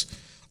goes.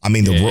 I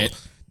mean,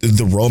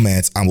 the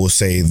romance, I will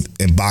say,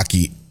 in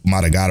Baki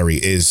Monogatari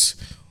is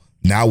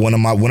now one of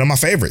my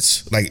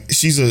favorites. Like,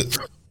 she's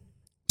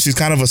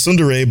kind of a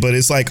tsundere, but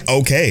it's like,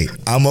 okay,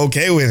 I'm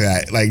okay with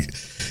that. Like,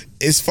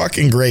 it's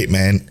fucking great,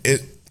 man.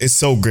 It's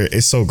so great.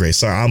 It's so great.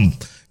 So I'm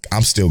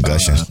still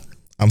gushing.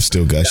 I'm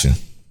still gushing.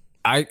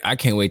 I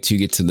can't wait to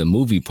get to the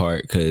movie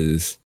part,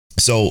 because.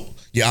 So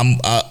yeah,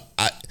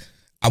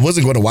 I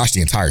wasn't going to watch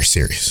the entire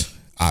series.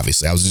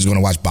 Obviously, I was just going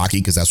to watch Baki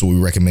because that's what we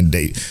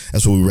recommended.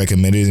 That's what we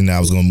recommended, and I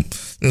was going.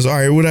 It's all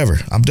right, whatever.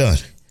 I'm done.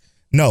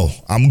 No,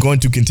 I'm going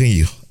to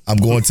continue. I'm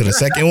going to the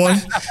second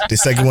one. The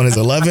second one is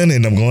 11,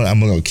 and I'm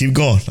going to keep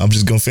going. I'm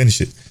just going to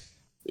finish it.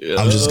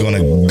 I'm just going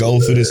to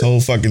go through this whole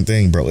fucking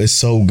thing, bro. It's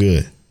so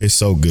good. It's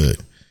so good.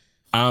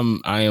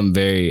 I am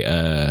very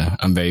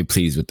I'm very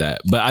pleased with that.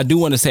 But I do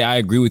want to say I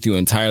agree with you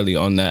entirely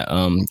on that.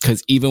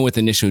 Because even with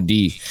Initial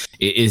D,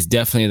 it is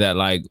definitely that,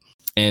 like,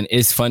 and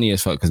it's funny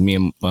as fuck, because me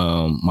and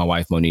my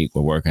wife Monique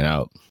were working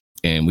out,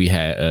 and we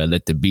had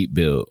Let the Beat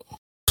Build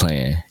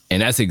playing,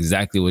 and that's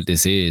exactly what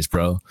this is,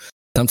 bro.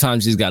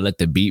 Sometimes you just gotta let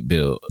the beat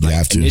build. Like, you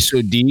have to.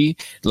 Initial D,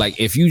 like,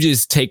 if you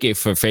just take it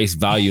for face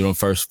value on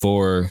first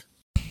 4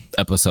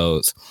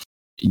 episodes,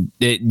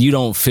 you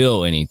don't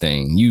feel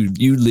anything. You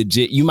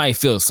legit, you might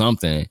feel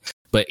something,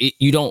 but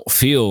you don't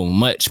feel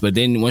much. But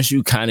then once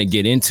you kind of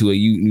get into it,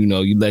 you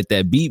know, you let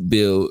that beat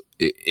build,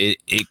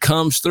 it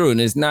comes through, and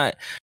it's not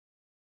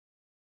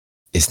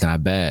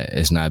bad.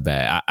 It's not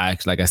bad. I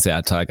like I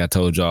said, like I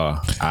told y'all,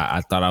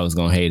 I thought I was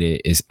gonna hate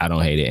it. I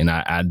don't hate it, and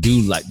I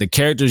do like the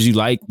characters. You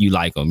like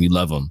them, you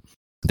love them.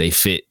 They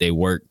fit, they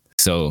work.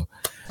 So,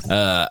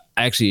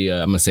 actually,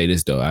 I'm gonna say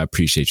this though. I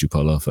appreciate you,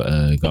 Polo, for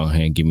going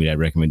ahead and giving me that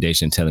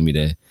recommendation, telling me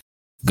to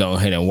go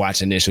ahead and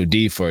watch Initial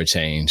D for a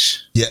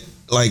change. Yeah,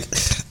 like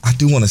I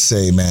do want to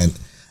say, man,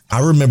 I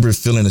remember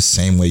feeling the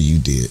same way you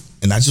did,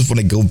 and I just want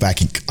to go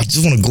back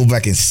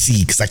and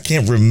see because I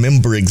can't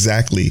remember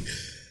exactly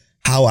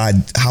how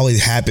it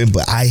happened,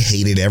 but I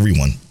hated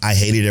everyone. I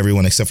hated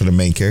everyone except for the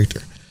main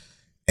character,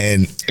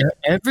 and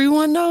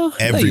everyone though.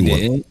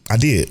 Everyone, I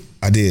did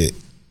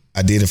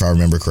if I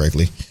remember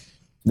correctly.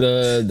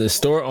 The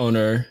store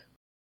owner,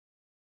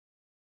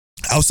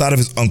 outside of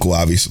his uncle,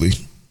 obviously,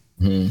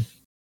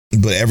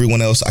 but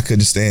everyone else I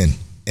couldn't stand,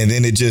 and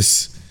then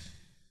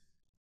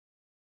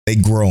they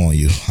grow on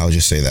you. I'll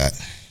just say that.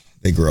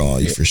 They grow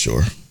on you for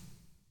sure.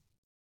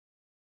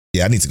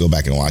 Yeah, I need to go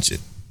back and watch it.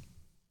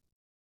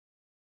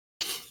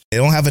 They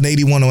don't have an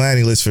 81 on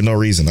Annie list for no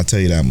reason. I'll tell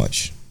you that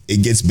much.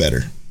 It gets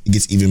better. It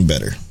gets even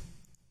better.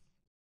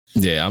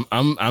 Yeah,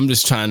 I'm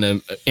just trying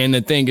to, and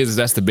the thing is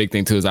that's the big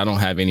thing too, is I don't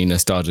have any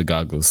nostalgia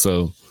goggles.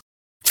 So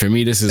for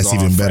me, that's all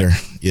even better.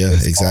 fresh. Yeah,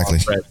 it's exactly.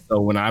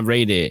 So when I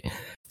rate it,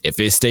 if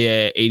it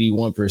stay at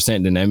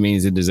 81%, then that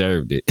means it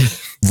deserved it.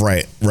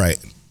 Right.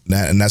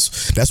 And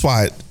that's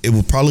why it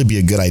would probably be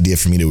a good idea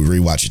for me to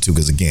rewatch it too.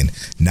 Because again,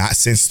 not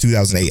since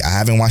 2008. I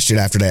haven't watched it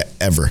after that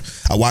ever.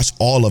 I watched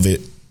all of it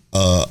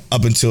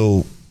up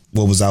until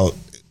what was out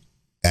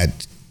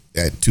at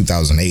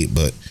 2008.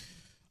 But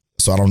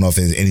so I don't know if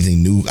there's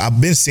anything new.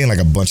 I've been seeing like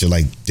a bunch of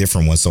like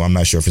different ones, so I'm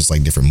not sure if it's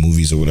like different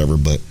movies or whatever.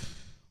 But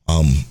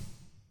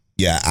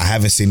yeah, I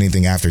haven't seen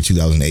anything after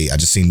 2008. I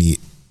just seen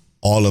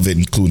all of it,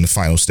 including the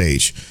final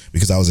stage,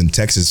 because I was in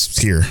Texas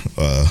here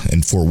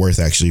in Fort Worth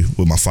actually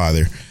with my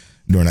father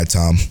during that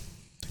time,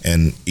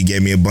 and he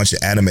gave me a bunch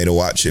of anime to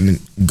watch, and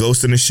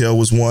Ghost in the Shell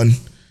was one,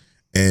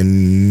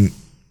 and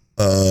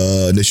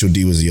Initial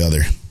D was the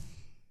other,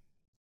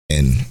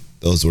 and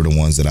those were the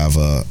ones that I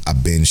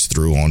binged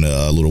through on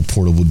a little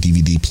portable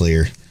DVD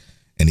player,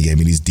 and he gave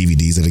me these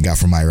DVDs that I got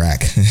from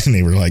Iraq, and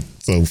they were like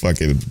so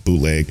fucking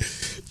bootleg,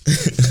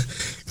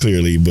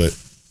 clearly, but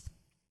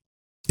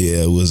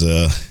yeah, it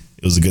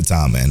was a good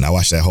time, man. I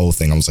watched that whole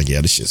thing. I was like,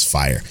 yeah, this shit's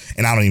fire.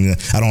 And I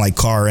don't like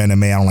car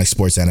anime. I don't like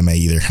sports anime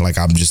either. Like,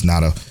 I'm just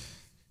not a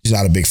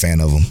big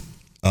fan of them.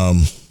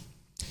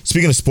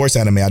 Speaking of sports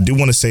anime, I do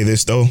want to say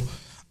this though,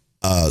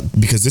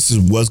 because this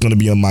was going to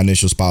be on my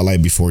initial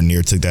spotlight before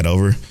Nier took that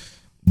over.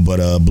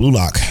 But Blue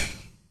Lock,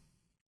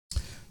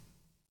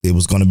 it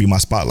was going to be my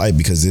spotlight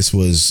because this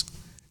was,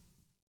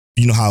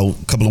 you know how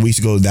a couple of weeks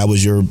ago that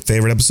was your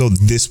favorite episode.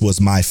 This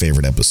was my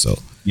favorite episode.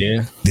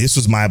 Yeah, this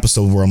was my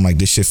episode where I'm like,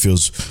 this shit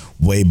feels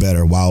way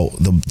better. While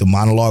the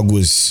monologue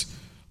was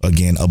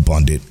again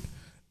abundant,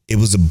 it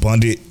was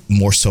abundant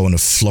more so in the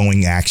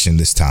flowing action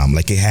this time.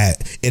 Like it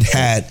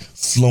had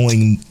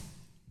flowing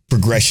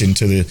progression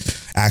to the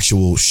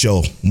actual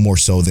show more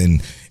so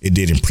than it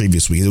did in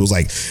previous weeks. It was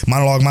like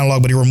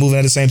monologue, but they were moving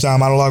at the same time.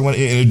 Monologue,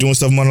 doing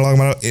stuff.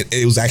 Monologue.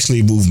 It was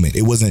actually movement.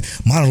 It wasn't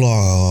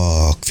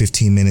monologue,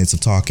 15 minutes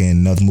of talking,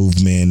 another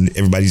movement.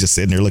 Everybody's just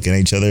sitting there looking at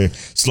each other,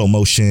 slow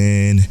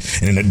motion,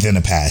 and then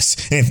a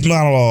pass. And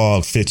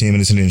monologue, 15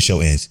 minutes, and then the show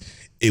ends.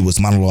 It was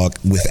monologue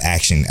with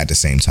action at the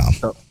same time.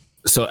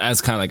 So as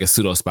kind of like a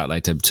pseudo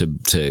spotlight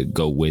to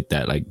go with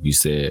that, like you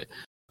said,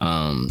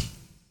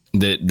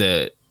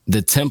 the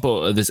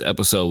tempo of this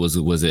episode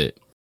was it.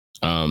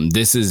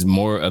 This is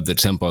more of the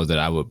tempo that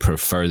I would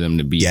prefer them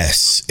to be.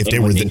 Yes, if they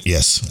were,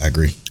 yes, I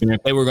agree. And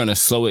if they were going to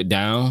slow it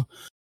down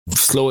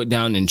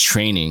in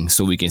training,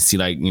 so we can see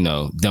like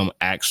them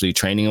actually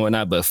training and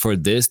whatnot. But for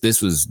this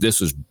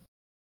was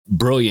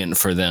brilliant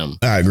for them.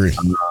 I agree.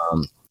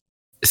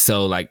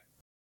 So like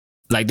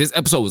this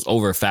episode was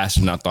over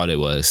faster than I thought it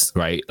was.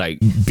 Right, like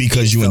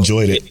because you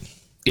enjoyed it.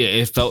 Yeah,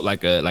 it felt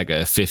like a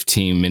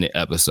 15-minute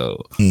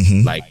episode.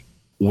 Mm-hmm. Like,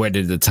 where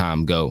did the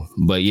time go?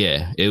 But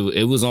yeah,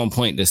 it was on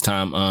point this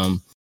time.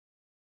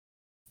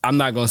 I'm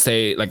not gonna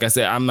say, like I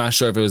said, I'm not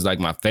sure if it was like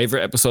my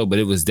favorite episode, but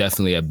it was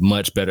definitely a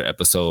much better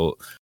episode,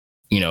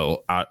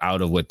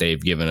 out of what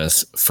they've given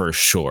us for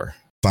sure.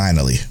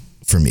 Finally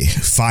for me,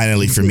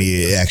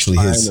 it actually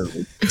hits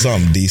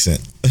something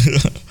decent.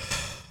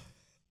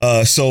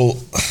 So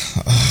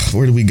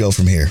where do we go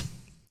from here?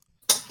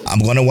 I'm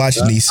gonna watch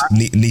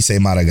Nisei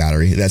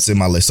Monogatari. That's in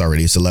my list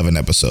already. It's 11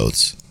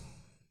 episodes.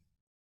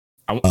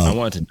 I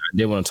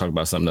did want to talk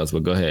about something else,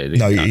 but go ahead.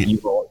 No, you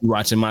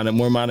watching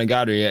more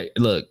Monogatari.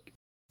 Look,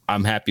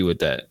 I'm happy with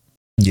that.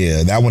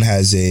 Yeah, that one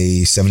has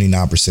a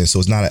 79%, so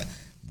it's not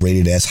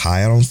rated as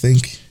high, I don't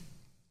think.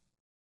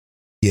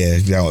 Yeah,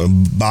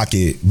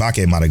 Bake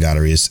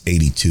Monogatari is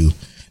 82.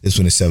 This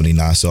one is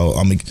 79, so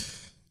I mean,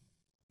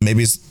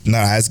 maybe it's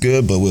not as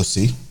good, but we'll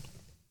see.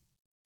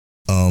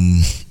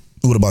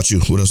 What about you?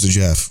 What else did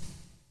you have?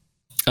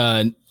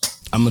 I'm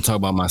gonna talk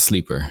about my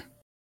sleeper.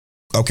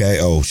 Okay.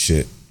 Oh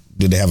shit.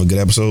 Did they have a good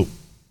episode?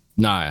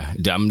 Nah,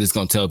 I'm just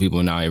gonna tell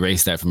people now.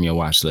 Erase that from your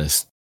watch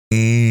list.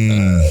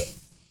 Yeah,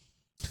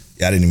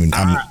 I didn't even.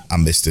 I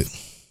missed it.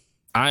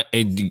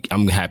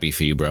 I'm happy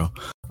for you, bro.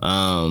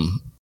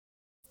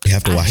 You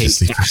have to watch the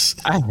sleepers.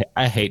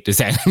 I hate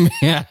this anime.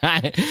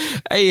 I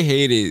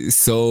hate it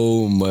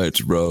so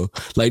much, bro.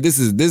 Like this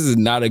is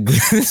not a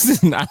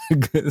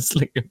good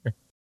sleeper.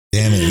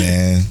 Damn it,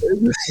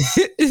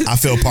 man. I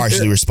feel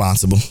partially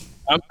responsible.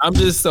 I'm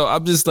just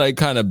like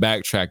kind of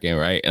backtracking,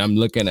 right? And I'm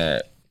looking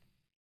at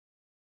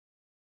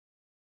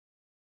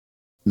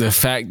the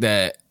fact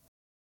that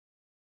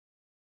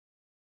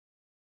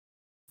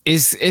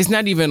it's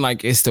not even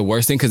like it's the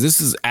worst thing, because this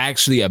is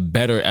actually a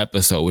better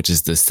episode, which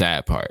is the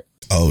sad part.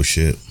 Oh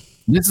shit.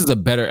 This is a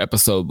better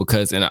episode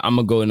because, and I'm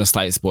gonna go into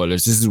slight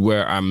spoilers. This is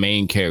where our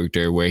main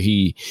character, where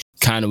we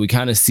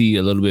kind of see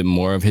a little bit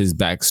more of his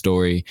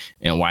backstory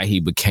and why he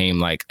became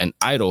like an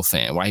Idol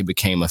fan, why he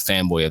became a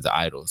fanboy of the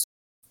Idols.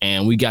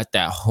 And we got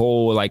that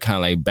whole like kind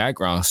of like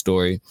background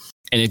story.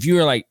 And if you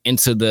were like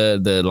into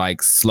the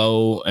like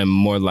slow and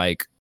more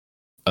like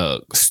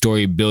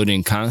story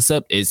building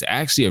concept, it's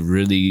actually a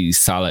really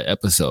solid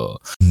episode.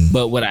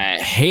 But what I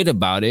hate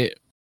about it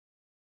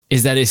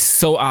is that it's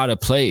so out of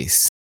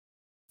place.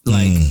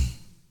 Like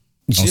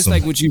just awesome.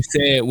 Like what you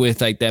said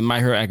with like that My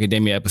Hero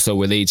Academia episode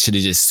where they should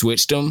have just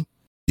switched them.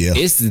 Yeah,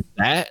 it's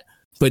that.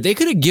 But they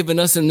could have given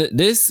us in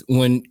this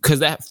one, because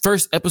that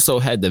first episode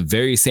had the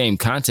very same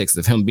context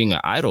of him being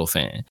an Idol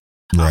fan.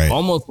 Right. I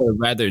almost would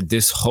rather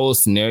this whole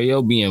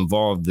scenario be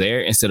involved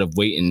there instead of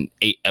waiting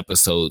 8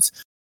 episodes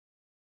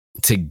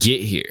to get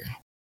here.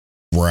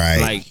 Right.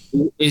 Like,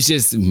 it's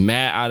just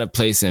mad out of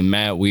place and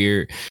mad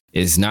weird.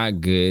 It's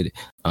not good.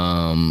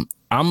 I'm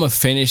gonna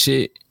finish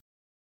it,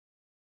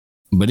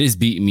 but it's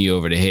beating me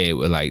over the head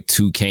with like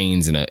 2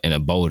 canes and a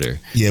boulder.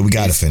 Yeah, we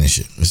gotta finish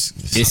it.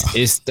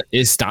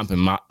 It's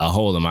stomping a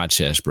hole in my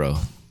chest, bro.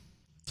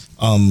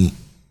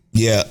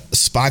 Yeah,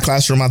 Spy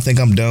Classroom I think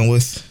I'm done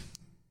with.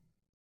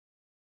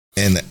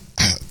 And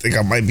I think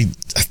I might be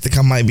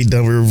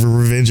done with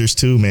Revengers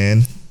too,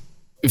 man.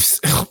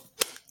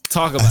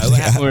 Talk about what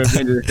happened with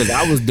Revengers, because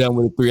I was done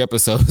with it 3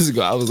 episodes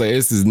ago. I was like,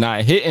 this is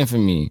not hitting for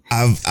me.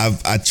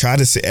 I try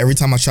to sit every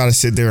time I try to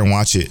sit there and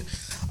watch it.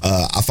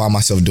 I find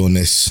myself doing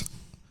this.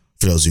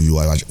 For those of you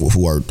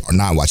who are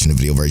not watching the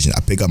video version, I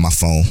pick up my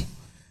phone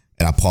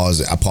and I pause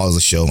the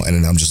show, and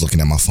then I'm just looking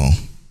at my phone.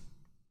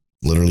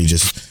 Literally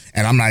just,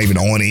 and I'm not even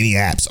on any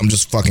apps. I'm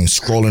just fucking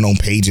scrolling on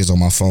pages on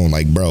my phone.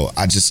 Like, bro,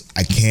 I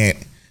can't,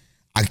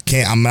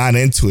 I'm not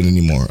into it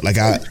anymore. Like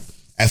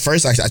at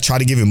first I tried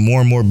to give it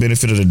more and more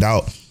benefit of the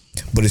doubt,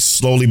 but it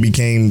slowly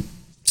became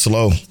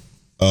slow.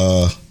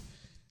 And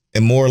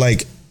more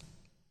like,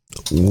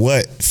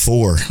 what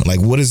for? Like,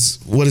 what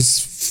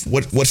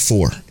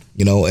for?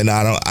 You know, and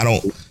I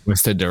don't.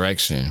 What's the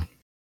direction?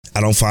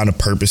 I don't find a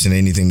purpose in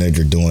anything that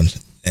they're doing,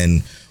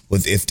 and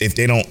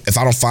if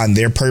I don't find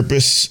their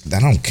purpose, I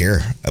don't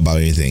care about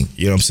anything.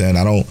 You know what I'm saying?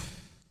 I don't.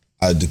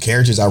 The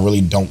characters I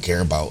really don't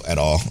care about at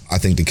all. I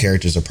think the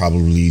characters are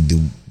probably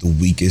the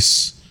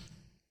weakest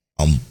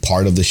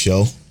part of the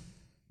show.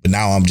 But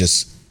now I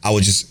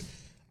was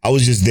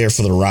just there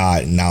for the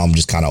ride, and now I'm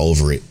just kind of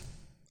over it.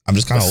 I'm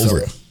just kind of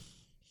over it.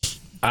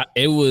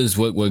 It was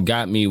what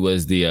got me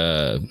was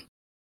the.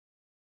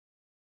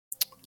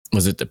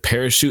 Was it the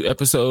parachute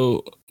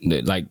episode?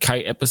 The like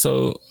kite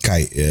episode?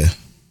 Kite, yeah.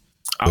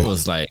 I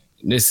was like,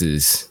 this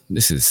is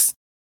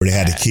where they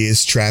had the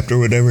kids trapped or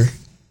whatever.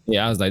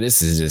 Yeah, I was like,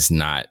 this is just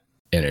not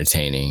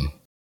entertaining.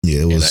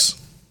 Yeah, it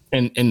was.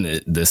 And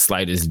in the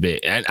slightest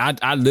bit. And I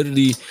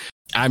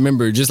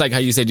remember, just like how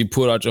you said you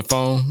pulled out your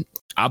phone,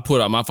 I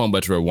pulled out my phone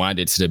but to rewind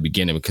it to the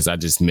beginning because I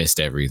just missed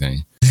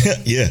everything.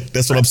 Yeah,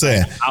 that's what I'm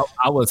saying.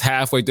 I was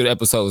halfway through the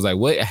episode. I was like,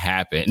 what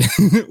happened?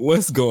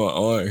 What's going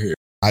on here?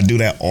 I do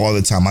that all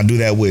the time. I do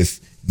that with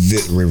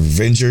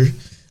Revenger.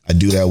 I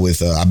do that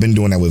with I've been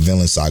doing that with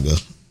Vinland Saga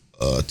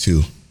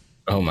too.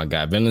 Oh my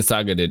god, Vinland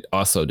Saga did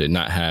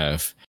not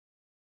have.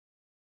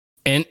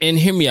 And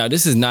hear me out.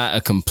 This is not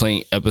a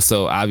complaint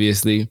episode,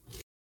 obviously,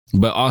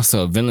 but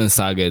also Vinland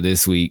Saga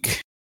this week.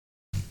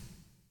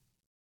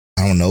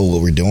 I don't know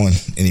what we're doing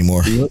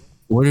anymore.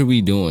 What are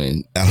we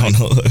doing? I don't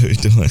know what we're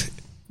doing.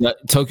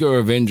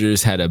 Tokyo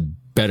Revengers had a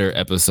better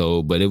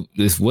episode, but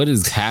what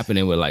is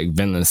happening with like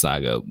Vinland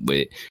Saga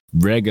with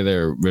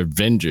regular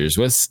Revengers?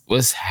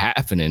 What's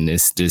happening?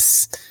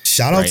 This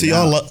shout out to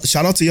y'all.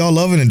 Shout out to y'all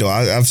loving it though.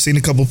 I've seen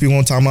a couple people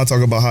on timeline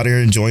talk about how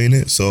they're enjoying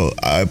it. So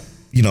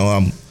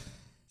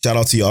shout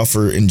out to y'all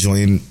for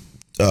enjoying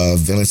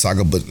Vinland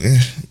Saga. But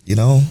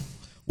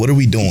what are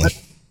we doing?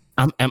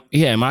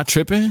 Am I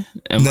tripping?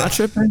 Am I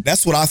tripping?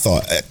 That's what I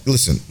thought.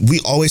 Listen, we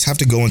always have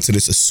to go into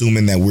this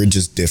assuming that we're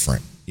just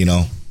different,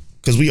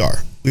 because we are.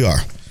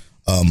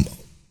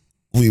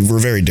 We're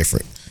very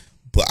different.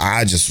 But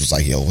I just was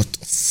like, yo, what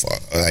the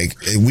fuck? Like,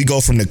 we go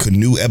from the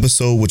canoe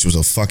episode, which was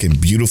a fucking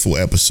beautiful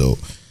episode,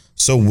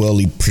 so well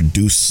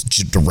produced,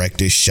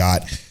 directed,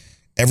 shot.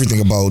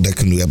 Everything about that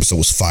canoe episode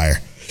was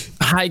fire.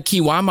 High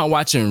key, why am I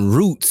watching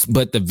Roots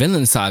but the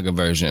Vinland Saga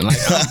version? Like,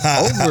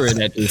 I'm over it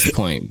at this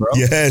point, bro.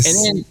 Yes.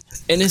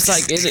 And it's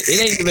like it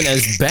ain't even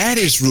as bad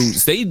as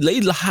Roots. They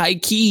high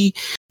key.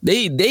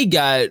 They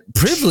got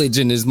privilege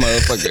in this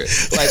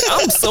motherfucker. Like,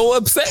 I'm so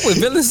upset with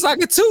Vinland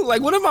Saga too.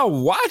 Like, what am I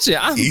watching?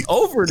 I'm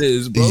over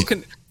this, bro.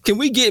 Can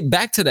we get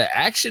back to the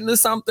action or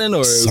something?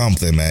 Or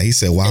something, man. He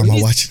said, why am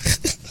I watching?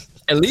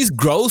 at least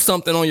grow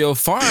something on your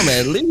farm.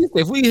 At least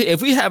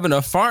if we having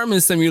a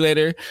farming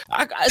simulator,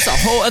 it's a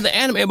whole other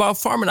anime about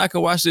farming I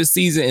can watch this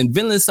season. And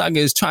Vinland Saga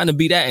is trying to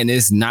be that, and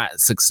it's not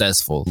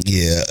successful.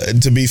 Yeah,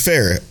 to be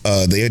fair,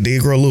 they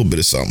grow a little bit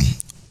of something,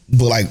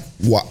 but like,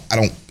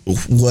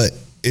 what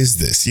is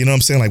this? You know what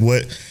I'm saying? Like,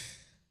 what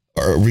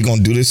are we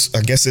gonna do this?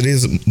 I guess it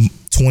is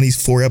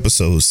 24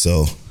 episodes,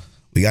 so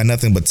we got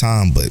nothing but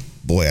time. But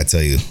boy, I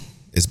tell you,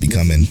 it's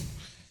becoming.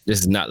 This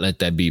is not Let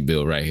That Be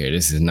Bill right here.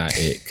 This is not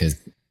it. Cause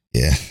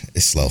yeah,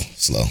 it's slow.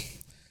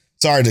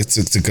 Sorry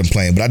to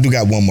complain, but I do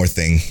got one more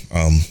thing.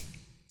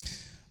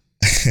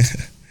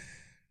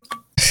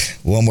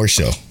 One more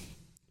show.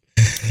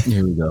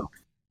 Here we go.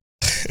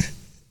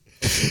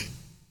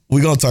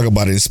 We're gonna talk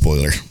about it in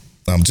spoiler.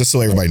 Just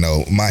so everybody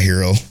know, My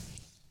Hero,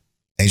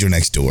 Angel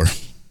Next Door.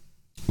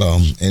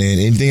 And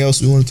anything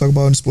else we want to talk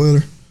about in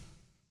spoiler?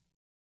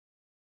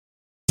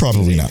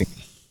 Probably not.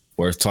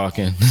 Worth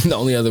talking. The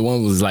only other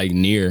one was like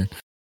Nier.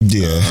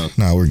 Yeah,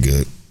 no, we're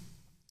good.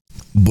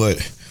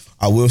 But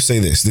I will say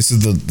this. This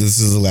is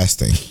the last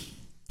thing.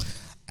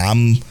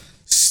 I'm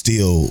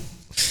still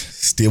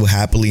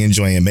happily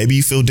enjoying it. Maybe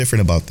you feel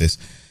different about this.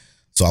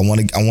 So I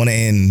want to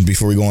end,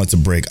 before we go into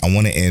break, I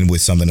want to end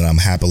with something that I'm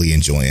happily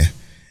enjoying.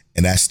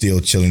 And that's still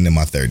Chilling in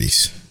My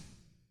 30s.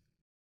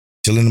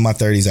 Chilling in My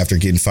 30s after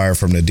getting fired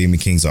from the Demon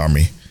King's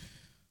army.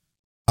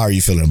 How are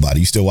you feeling about it?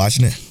 You still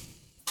watching it?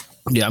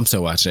 Yeah, I'm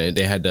still watching it.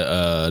 They had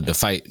the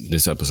fight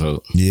this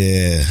episode.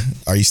 Yeah.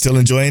 Are you still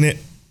enjoying it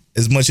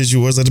as much as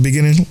you was at the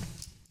beginning?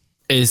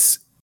 It's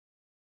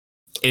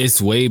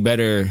way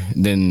better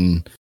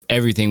than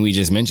everything we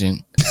just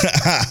mentioned.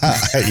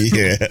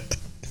 Yeah.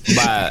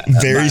 by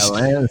a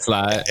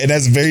landslide. And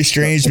that's very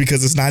strange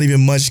because it's not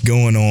even much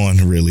going on,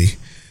 really.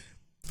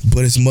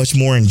 But it's much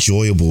more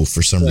enjoyable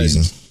for some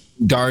reason.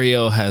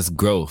 Dario has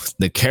growth.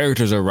 The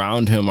characters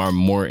around him are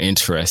more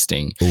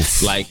interesting.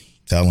 Oof. Like,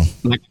 tell him.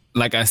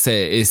 Like I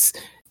said,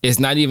 it's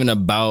not even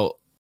about,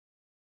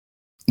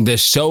 the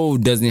show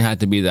doesn't have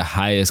to be the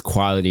highest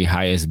quality,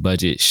 highest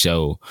budget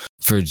show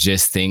for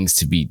just things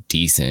to be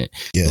decent.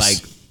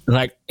 Yes.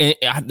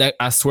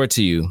 I swear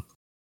to you,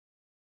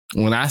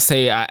 when I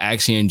say I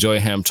actually enjoy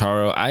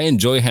Hamtaro, I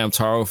enjoy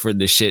Hamtaro for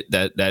the shit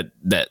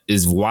that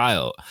is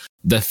wild.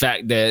 The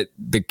fact that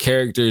the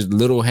characters,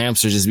 little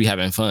hamsters, just be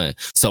having fun.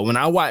 So when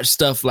I watch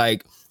stuff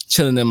like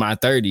Chilling in My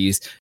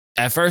 30s,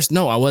 at first,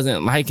 no, I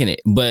wasn't liking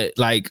it. But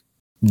like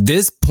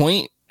this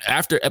point,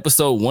 after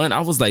episode 1,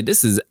 I was like,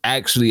 this is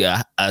actually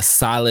a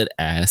solid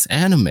ass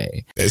anime.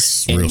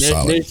 It's real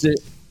solid.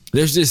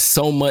 There's just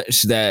so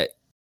much that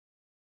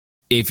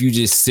if you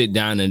just sit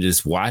down and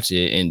just watch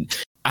it, and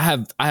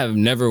I have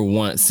never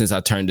once since I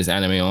turned this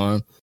anime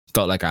on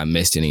felt like I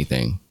missed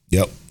anything.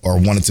 Yep. Or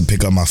wanted to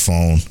pick up my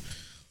phone,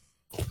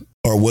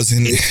 or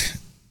wasn't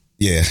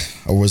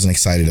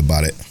excited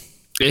about it.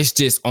 It's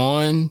just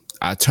on.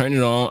 I turn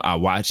it on. I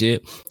watch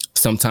it.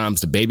 Sometimes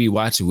the baby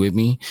watch it with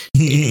me.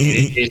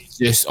 It's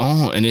just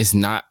on, and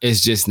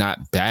it's just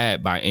not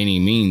bad by any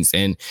means.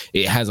 And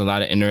it has a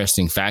lot of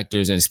interesting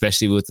factors, and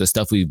especially with the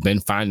stuff we've been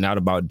finding out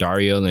about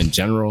Dario in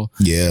general.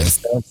 Yeah.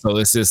 So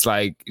it's just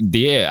like,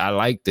 yeah, I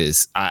like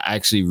this. I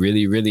actually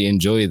really, really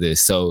enjoy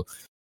this. So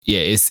yeah,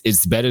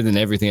 it's better than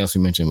everything else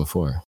we mentioned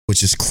before.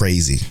 Which is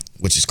crazy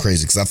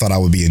because I thought I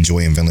would be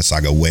enjoying Vinland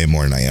Saga way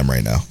more than I am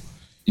right now.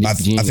 I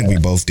think we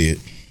both did.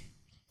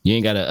 You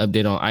ain't got an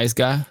update on Ice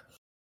Guy?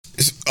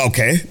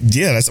 Okay.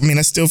 Yeah,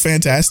 that's still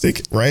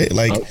fantastic, right?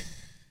 Like,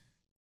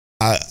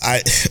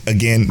 I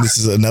again, this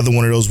is another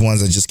one of those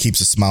ones that just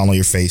keeps a smile on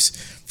your face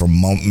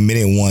from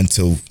minute 1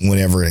 to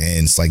whenever it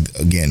ends. Like,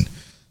 again,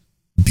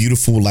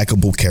 beautiful,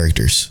 likable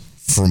characters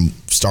from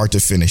start to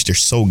finish. They're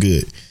so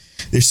good.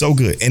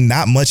 And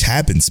not much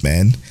happens,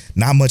 man.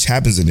 Not much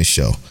happens in this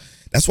show.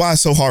 That's why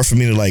it's so hard for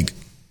me to, like,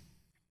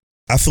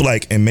 I feel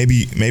like, and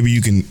maybe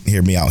you can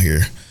hear me out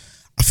here,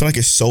 I feel like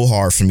it's so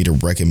hard for me to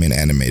recommend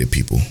anime to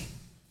people.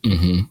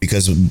 Mm-hmm.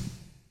 Because,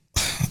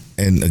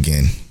 and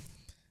again,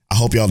 I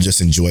hope y'all just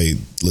enjoy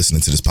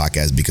listening to this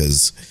podcast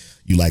because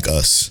you like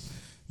us.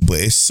 But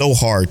it's so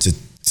hard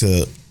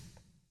to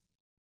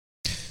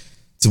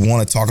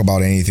want to talk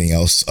about anything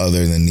else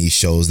other than these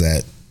shows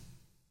that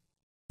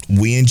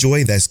we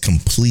enjoy that's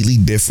completely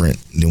different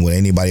than what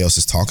anybody else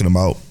is talking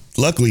about.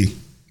 Luckily,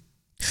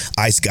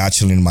 Ice got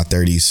Chilling in My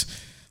 30s.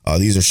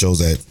 These are shows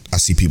that I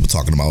see people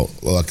talking about.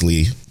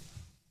 Luckily,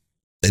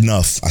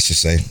 enough, I should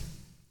say.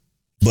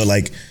 But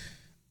like,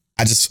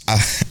 I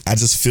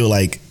just feel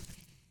like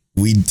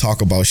we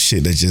talk about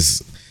shit that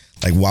just,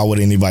 like, why would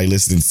anybody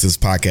listen to this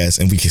podcast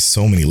and we get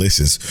so many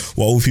listens?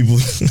 Why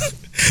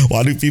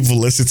do people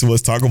listen to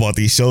us talk about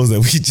these shows that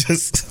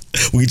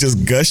we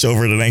just gush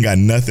over that ain't got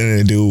nothing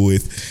to do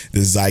with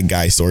the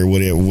zeitgeist or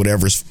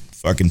whatever's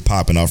fucking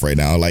popping off right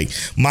now? Like,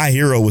 My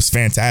Hero was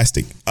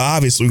fantastic.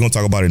 Obviously, we're gonna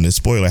talk about it in the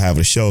spoiler half of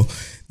the show.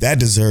 That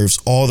deserves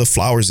all the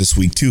flowers this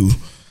week too.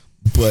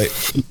 But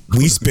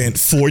we spent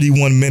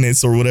 41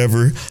 minutes or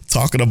whatever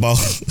talking about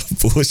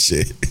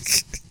bullshit.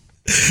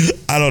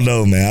 I don't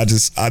know, man.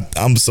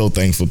 I'm so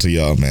thankful to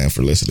y'all, man,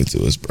 for listening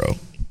to us, bro.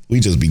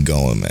 We just be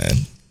going, man.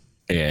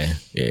 Yeah.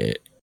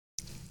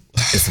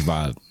 It's a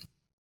vibe.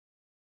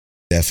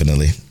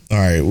 Definitely. All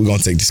right, we're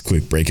gonna take this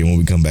quick break, and when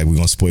we come back, we're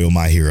gonna spoil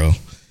My Hero,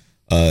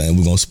 and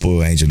we're gonna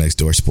spoil Angel Next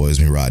Door spoils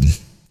me rotten.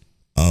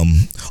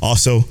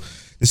 Also,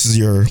 this is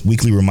your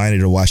weekly reminder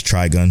to watch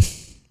Trigun.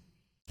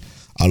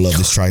 I love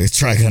this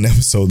Trigun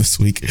episode this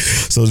week.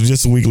 So it's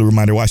just a weekly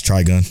reminder, watch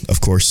Trigun, of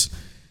course.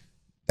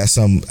 That's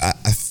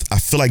I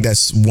feel like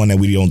that's one that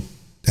we don't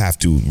have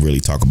to really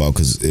talk about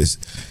because it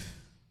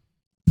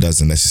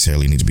doesn't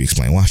necessarily need to be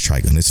explained. Watch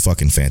Trigun. It's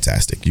fucking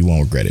fantastic. You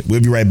won't regret it.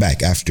 We'll be right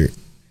back after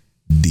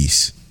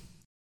these.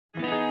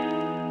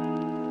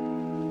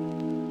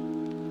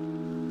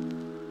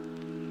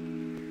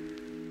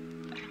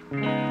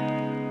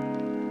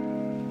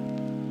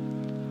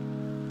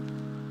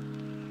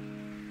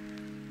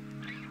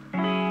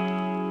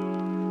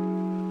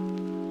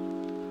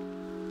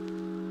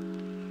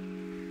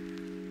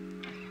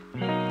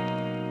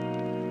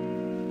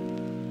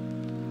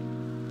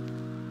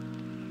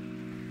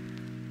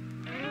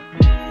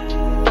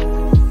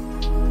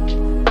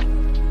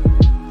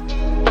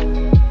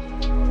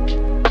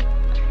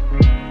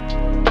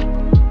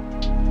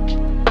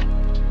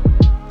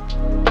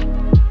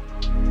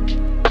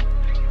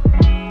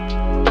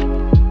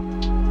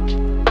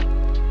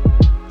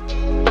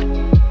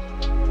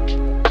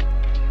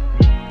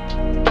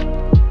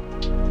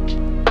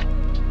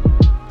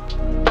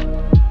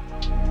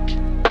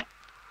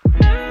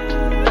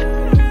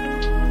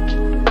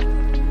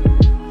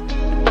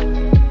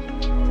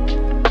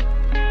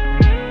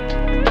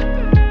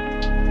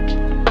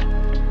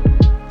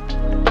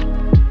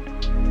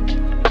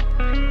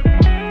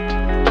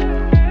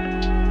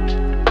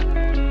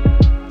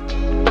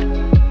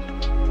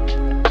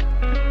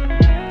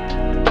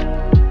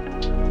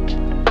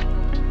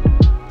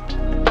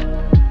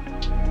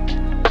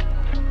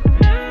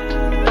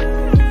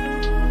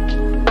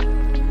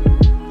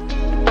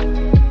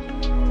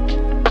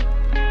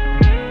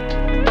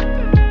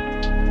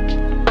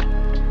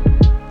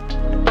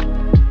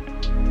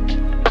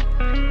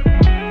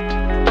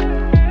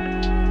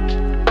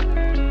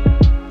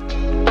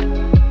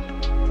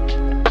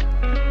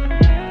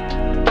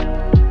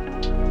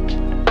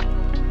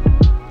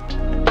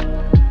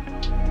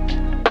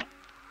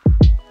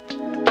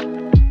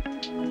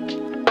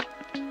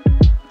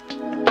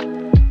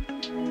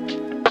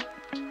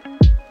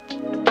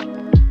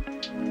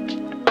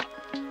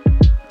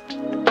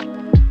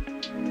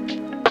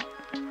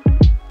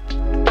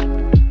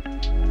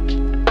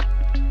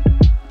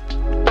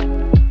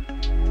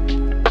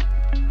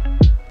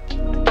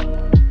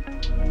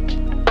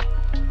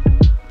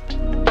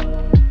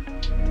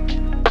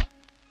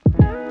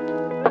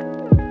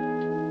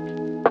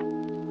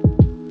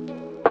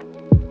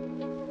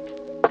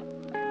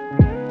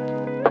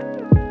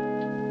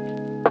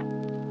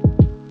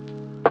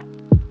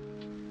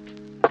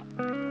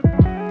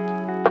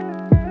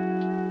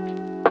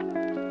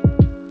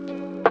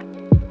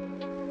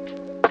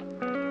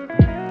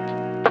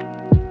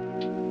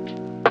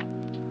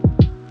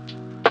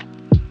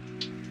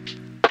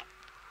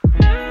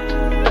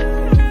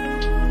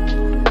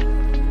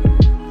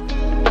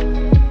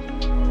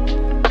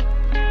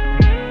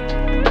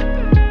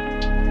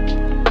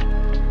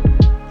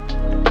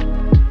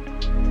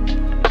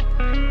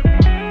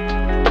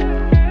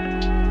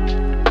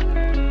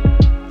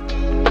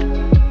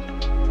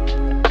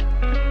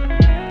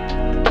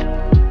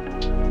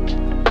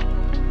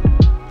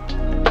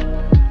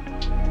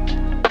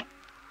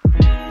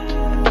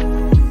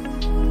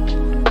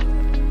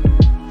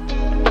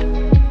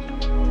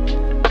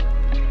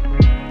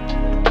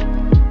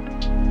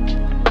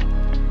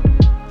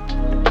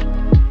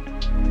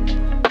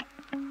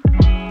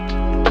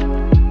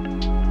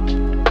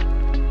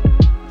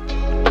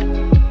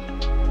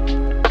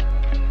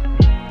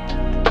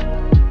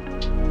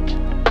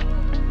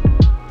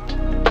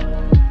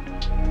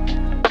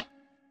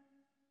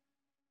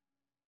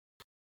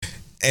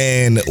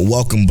 And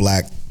welcome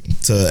back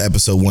to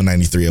episode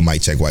 193 of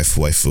Mic Check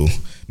Waifu.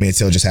 Me and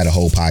Tail just had a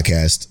whole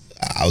podcast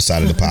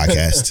outside of the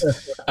podcast.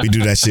 We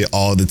do that shit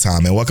all the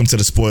time. And welcome to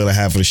the spoiler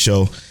half of the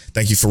show.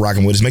 Thank you for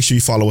rocking with us. Make sure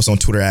you follow us on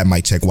Twitter at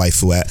Mic Check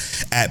Waifu,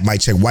 at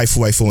Mic Check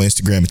Waifu on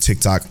Instagram and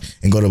TikTok,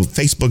 and go to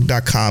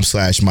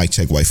facebook.com/Mic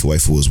Check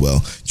Waifu as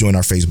well. Join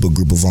our Facebook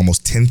group of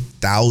almost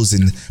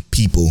 10,000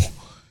 people.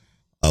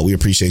 We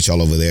appreciate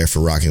y'all over there for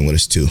rocking with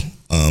us too.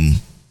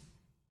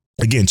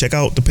 Again, check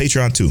out the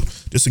Patreon too.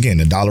 Just again,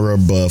 $1 or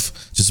above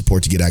to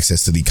support to get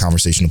access to the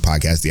conversational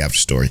podcast, The After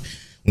Story.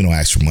 We don't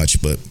ask for much,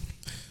 but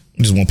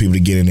we just want people to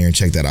get in there and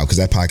check that out because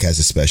that podcast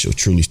is special.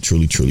 Truly,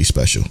 truly, truly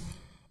special.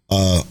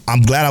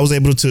 I'm glad I was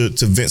able to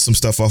vent some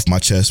stuff off my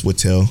chest with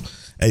Tail.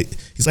 Hey,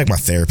 he's like my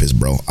therapist,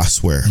 bro. I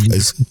swear. I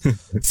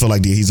feel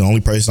like he's the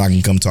only person I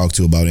can come talk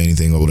to about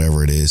anything or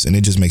whatever it is. And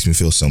it just makes me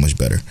feel so much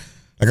better.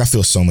 Like I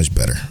feel so much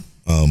better.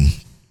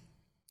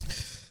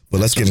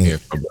 But let's get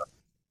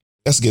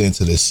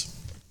into this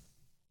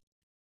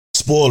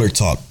spoiler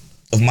talk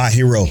of My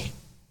Hero.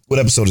 What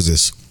episode is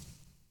this?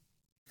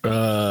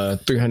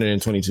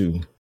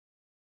 322.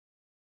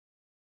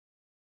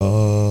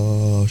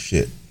 Oh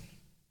shit.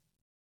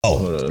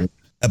 Oh,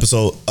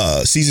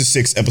 Season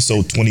 6,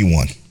 episode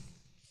 21.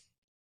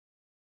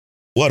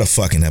 What a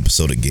fucking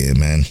episode again,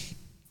 man.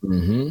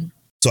 Mm-hmm.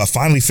 So I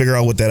finally figure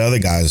out what that other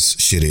guy's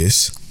shit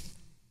is.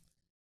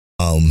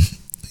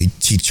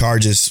 He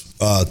charges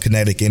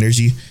kinetic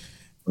energy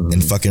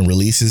and fucking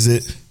releases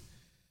it.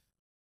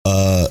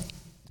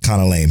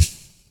 Kind of lame.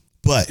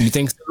 But You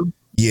think so?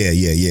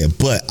 yeah.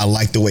 But I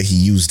like the way he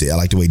used it. I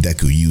like the way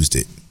Deku used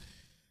it.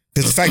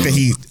 Because the fact that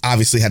he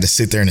obviously had to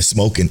sit there in the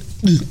smoke and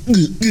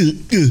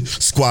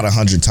squat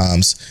 100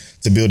 times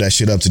to build that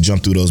shit up to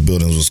jump through those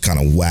buildings was kind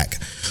of whack.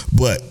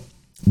 But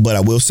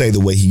I will say the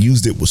way he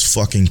used it was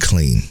fucking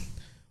clean.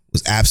 It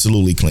was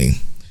absolutely clean.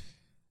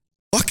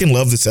 Fucking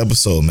love this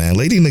episode, man.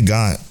 Lady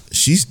Nagant,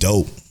 she's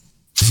dope.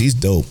 She's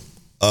dope.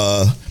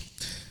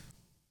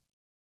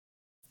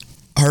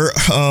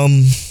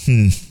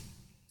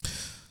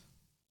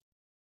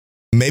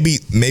 Maybe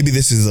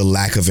this is a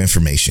lack of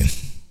information.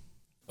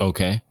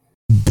 Okay.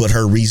 But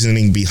her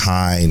reasoning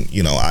behind,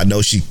 I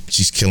know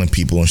she's killing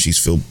people and she's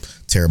feel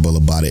terrible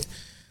about it.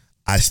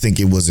 I think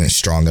it wasn't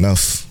strong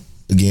enough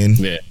again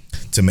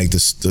to make the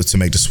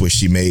switch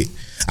she made.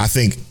 I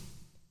think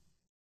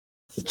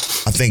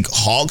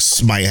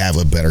Hawks might have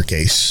a better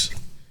case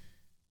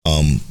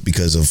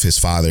because of his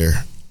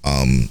father.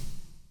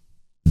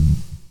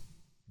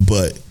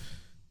 But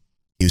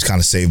he was kind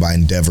of saved by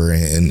Endeavor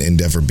and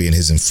Endeavor being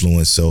his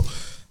influence. So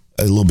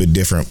a little bit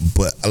different,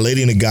 but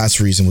Lady Nagant's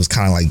reason was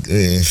kind of like,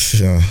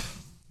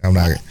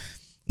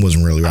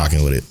 wasn't really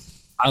rocking with it.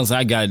 Honestly,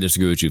 I gotta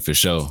disagree with you for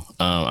sure.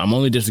 I'm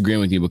only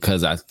disagreeing with you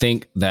because I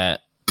think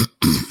that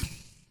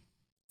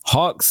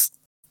Hawks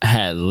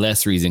had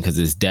less reason because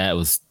his dad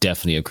was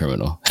definitely a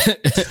criminal.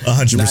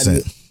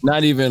 100%.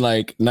 Not even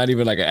like an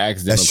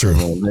accidental. That's true.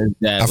 Criminal.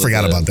 I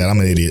forgot about that. I'm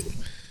an idiot.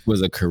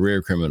 Was a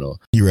career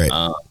criminal. You're right.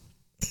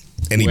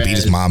 And he beat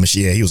his mom and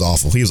shit. Yeah, he was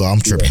awful.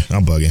 I'm tripping.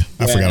 I'm bugging.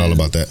 I forgot all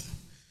about that.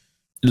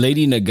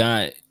 Lady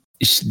Nagant,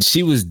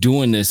 she was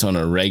doing this on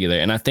a regular,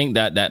 and I think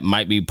that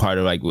might be part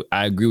of, like,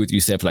 I agree with you,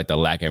 Seth, like the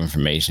lack of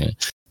information,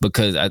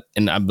 because I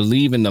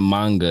believe in the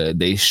manga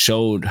they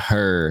showed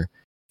her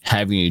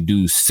having to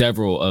do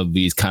several of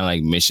these kind of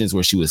like missions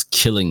where she was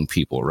killing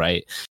people,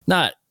 right?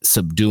 Not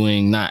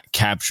subduing, not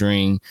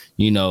capturing,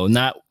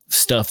 not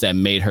stuff that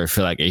made her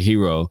feel like a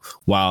hero.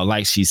 While,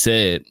 like she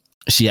said,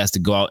 she has to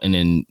go out and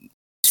then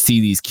see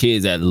these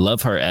kids that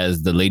love her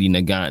as the Lady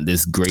Nagant,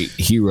 this great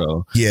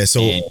hero. Yeah,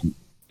 so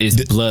it's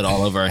blood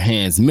all over her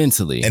hands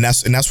mentally, and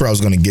that's where I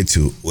was going to get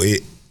to.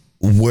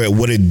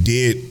 What it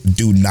did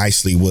do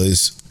nicely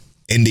was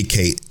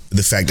indicate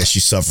the fact that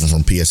she's suffering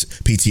from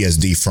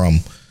PTSD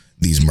from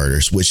these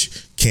murders,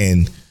 which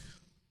can,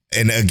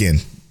 and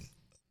again,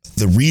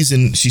 the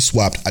reason she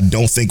swapped, I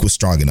don't think was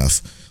strong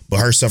enough,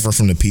 but her suffering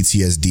from the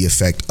PTSD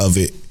effect of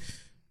it,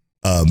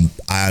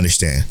 I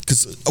understand.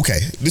 Because, okay,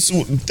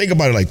 think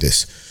about it like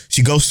this.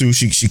 She goes through,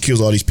 she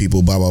kills all these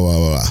people, blah, blah, blah,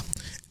 blah, blah.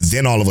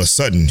 Then all of a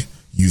sudden,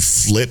 you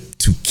flip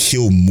to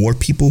kill more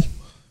people.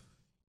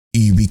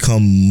 You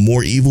become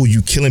more evil.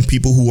 You killing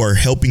people who are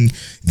helping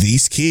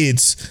these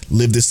kids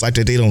live this life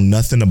that they know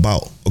nothing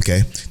about.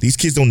 Okay, these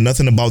kids know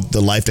nothing about the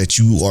life that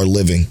you are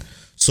living.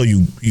 So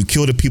you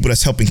kill the people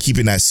that's helping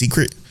keeping that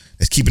secret,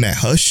 that's keeping that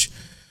hush.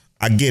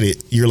 I get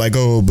it. You're like,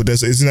 oh, but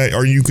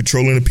are you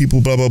controlling the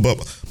people? Blah blah blah.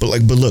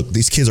 But look,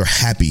 these kids are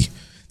happy.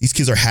 These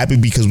kids are happy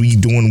because we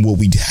doing what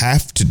we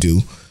have to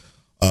do.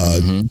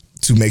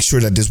 To make sure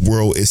that this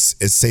world is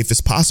as safe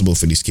as possible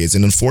for these kids.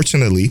 And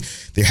unfortunately,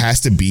 there has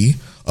to be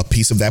a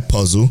piece of that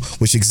puzzle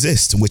which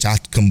exists, which I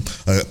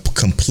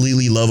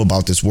completely love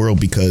about this world,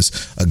 because,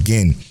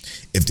 again,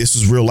 if this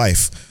was real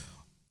life,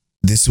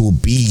 it will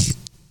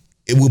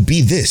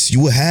be this. You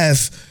will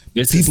have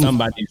This is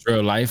somebody's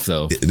real life,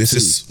 though. This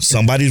is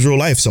somebody's real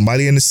life.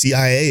 Somebody in the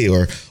CIA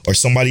or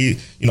somebody,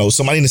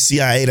 somebody in the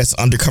CIA that's an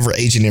undercover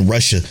agent in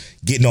Russia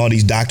getting all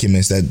these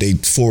documents that they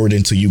forward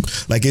into you.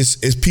 Like,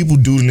 it's people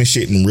doing this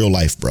shit in real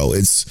life, bro.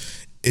 It's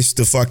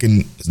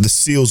the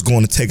SEALs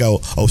going to take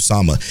out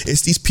Osama.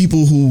 It's these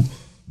people who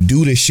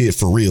do this shit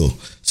for real.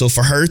 So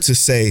for her to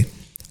say,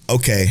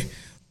 okay,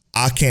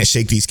 I can't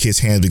shake these kids'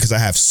 hands because I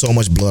have so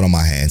much blood on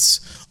my hands,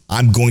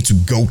 I'm going to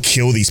go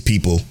kill these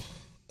people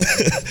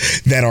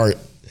that are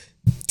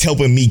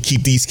helping me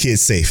keep these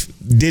kids safe,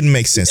 didn't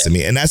make sense to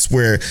me. And that's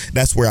where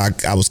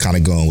I was kind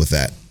of going with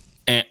that.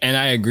 And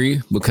I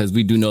agree, because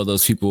we do know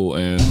those people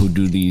who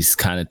do these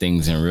kind of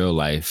things in real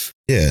life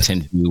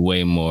tend to be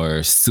way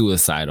more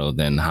suicidal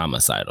than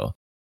homicidal.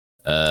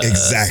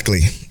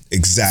 Exactly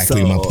so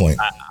my point.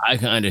 I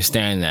can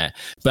understand that,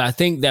 but I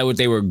think that what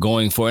they were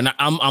going for, and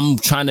I'm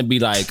trying to do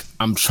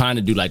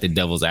like the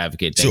devil's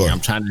advocate thing. Sure. I'm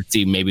trying to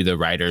see, maybe the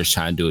writers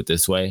trying to do it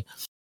this way.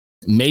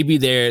 Maybe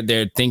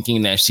they're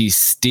thinking that she's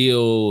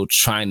still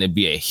trying to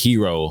be a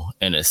hero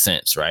in a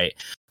sense, right?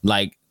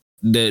 Like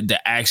the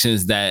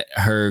actions that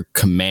her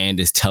command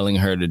is telling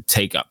her to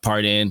take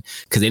part in,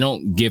 because they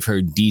don't give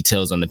her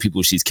details on the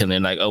people she's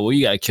killing. Like, oh, well,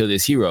 you got to kill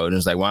this hero. And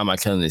it's like, why am I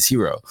killing this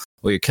hero?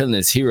 Well, you're killing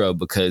this hero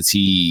because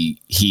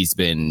he's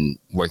been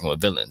working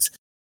with villains.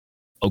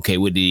 Okay,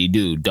 what did he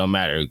do? Don't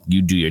matter.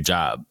 You do your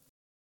job.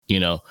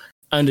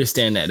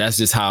 understand that. That's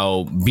just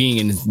how being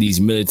in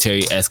these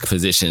military-esque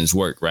positions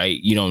work, right?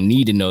 You don't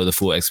need to know the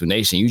full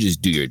explanation. You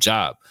just do your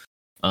job.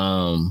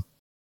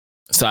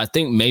 So I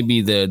think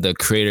maybe the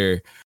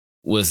creator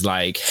was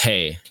like,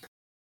 hey,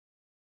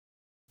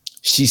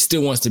 she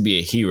still wants to be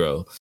a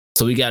hero.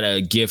 So we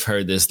gotta give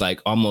her this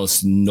like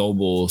almost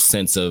noble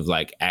sense of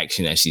like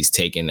action that she's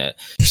taking, that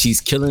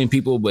she's killing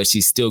people, but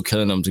she's still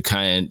killing them to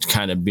kind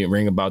of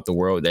bring about the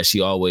world that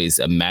she always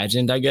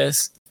imagined, I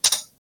guess.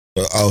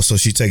 Oh, so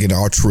she's taking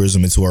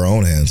altruism into her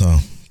own hands, huh?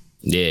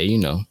 Yeah, you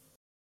know.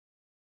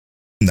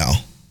 No.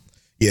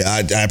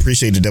 Yeah, I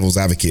appreciate the devil's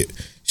advocate.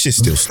 Shit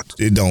still,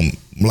 it don't,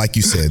 like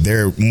you said,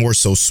 they're more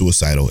so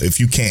suicidal. If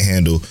you can't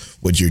handle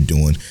what you're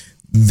doing,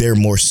 they're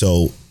more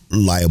so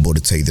liable to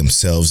take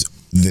themselves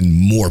than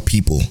more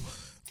people.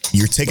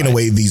 You're taking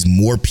away these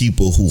more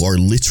people who are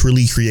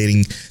literally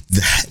creating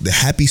the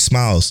happy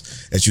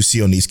smiles that you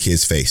see on these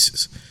kids'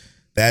 faces.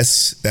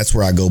 That's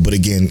where I go. But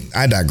again,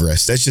 I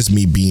digress. That's just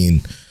me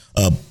being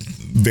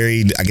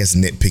very, I guess,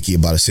 nitpicky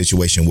about a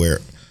situation where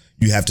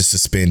you have to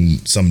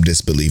suspend some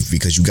disbelief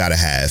because you got to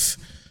have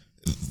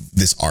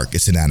this arc.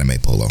 It's an anime,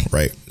 Polo,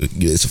 right?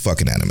 It's a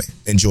fucking anime.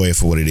 Enjoy it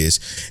for what it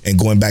is. And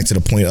going back to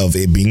the point of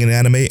it being an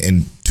anime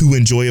and to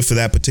enjoy it for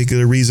that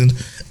particular reason,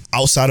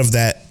 outside of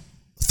that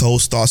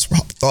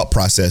thought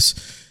process,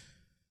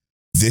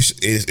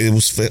 it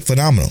was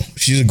phenomenal.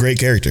 She's a great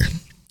character.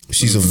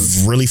 She's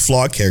a really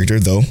flawed character,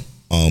 though.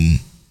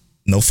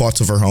 No faults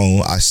of her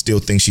own. I still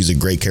think she's a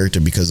great character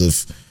because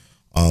of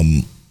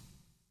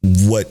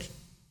what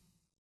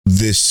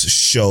this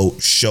show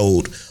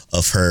showed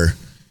of her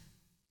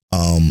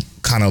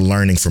kind of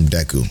learning from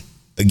Deku.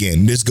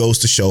 Again, this goes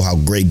to show how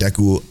great of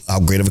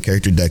a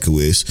character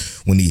Deku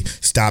is when he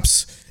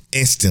stops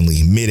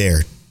instantly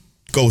midair,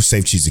 go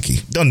save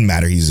Chizuki. Doesn't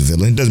matter he's a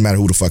villain. Doesn't matter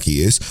who the fuck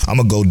he is. I'm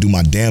gonna go do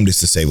my damnedest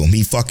to save him.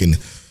 He fucking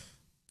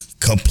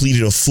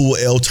completed a full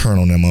L turn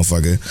on that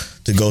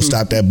motherfucker to go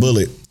stop that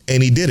bullet,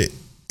 and he did it.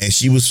 And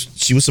she was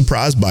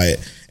surprised by it.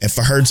 And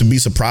for her to be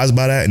surprised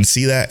by that and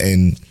see that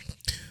and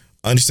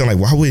understand, like,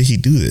 why would he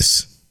do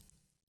this?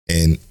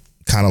 And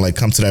kind of like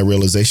come to that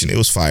realization, it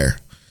was fire.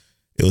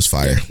 It was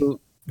fire.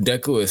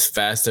 Deku is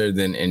faster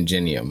than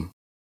Ingenium.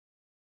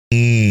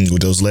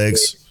 With those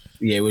legs.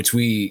 Yeah,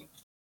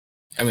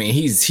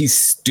 he's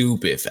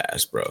stupid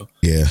fast, bro.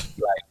 Yeah.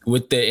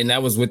 Like and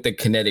that was with the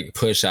kinetic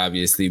push,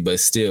 obviously, but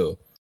still,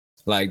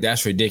 like,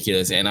 that's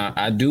ridiculous. And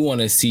I do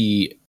want to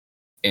see,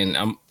 and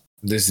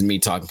this is me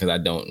talking because I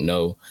don't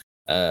know,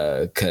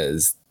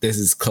 because this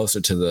is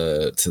closer to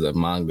the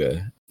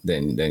manga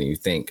than you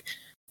think.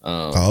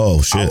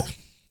 Oh shit.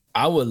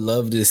 I would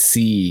love to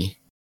see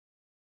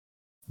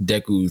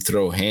Deku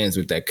throw hands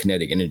with that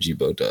kinetic energy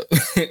built up.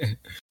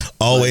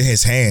 Oh, in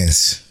his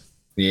hands.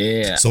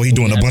 Yeah. So he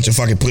doing a bunch of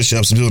fucking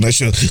push-ups and doing that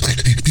shit.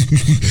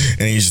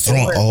 And he's just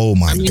throwing, oh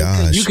my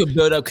gosh. You could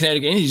build up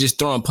kinetic energy just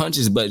throwing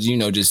punches, but, you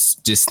know,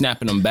 just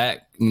snapping them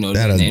back, you know, the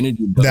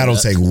energy. That'll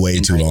take way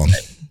too long.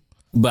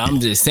 But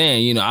I'm just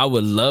saying, you know, I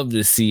would love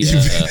to see.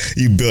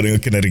 You building a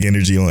kinetic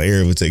energy on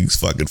air, it takes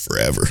fucking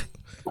forever.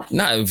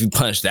 Not if you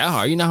punch that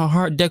hard. You know how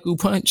hard Deku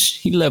punch?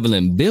 He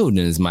leveling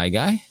buildings, my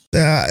guy.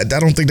 I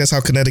don't think that's how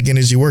kinetic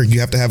energy works. You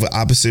have to have an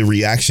opposite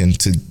reaction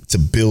to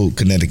build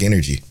kinetic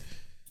energy.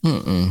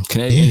 Kinetic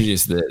energy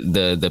is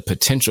the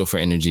potential for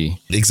energy.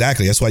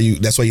 Exactly. That's why he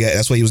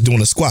was doing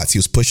the squats. He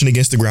was pushing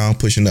against the ground,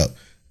 pushing up.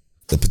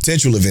 The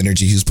potential of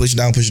energy. He was pushing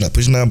down, pushing up,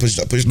 pushing down,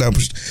 pushing up, pushing down,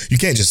 pushing. You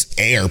can't just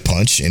air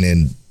punch and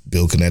then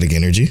build kinetic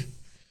energy.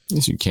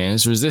 Yes, you can.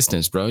 It's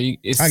resistance, bro. I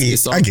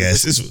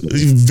guess it's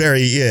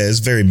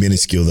very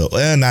minuscule though.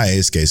 Well, not in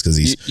his case because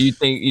he's. You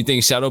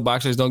think shadow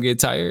boxers don't get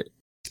tired?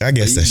 I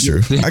guess that's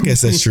true.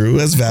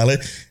 That's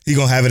valid. He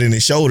gonna have it in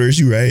his shoulders.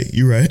 You right.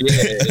 Yeah,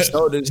 his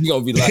shoulders. He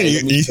gonna be like,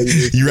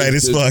 you right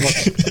as fuck.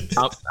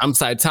 I'm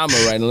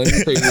Saitama right now. Let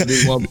me tell you what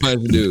this one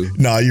punch do.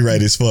 Nah, you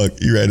right as fuck.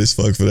 You right as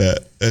fuck for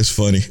that. That's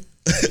funny.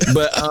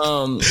 But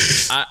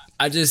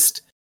I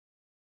just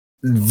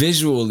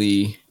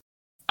visually.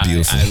 I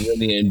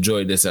really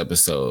enjoyed this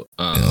episode.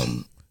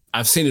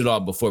 I've seen it all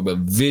before, but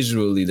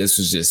visually, this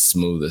was just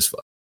smooth as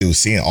fuck. Dude,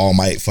 seeing All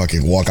Might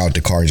fucking walk out the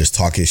car and just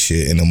talk his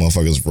shit and the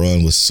motherfuckers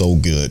run was so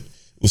good.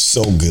 It was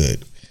so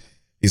good.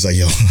 He's like,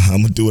 yo,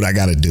 I'm gonna do what I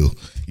gotta do.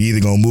 You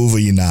either gonna move or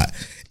you're not.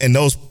 And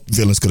those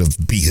villains could have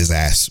beat his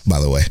ass,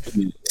 by the way.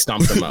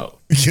 Stomped him out.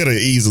 Could have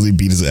easily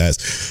beat his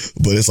ass.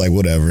 But it's like,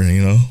 whatever,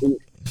 you know?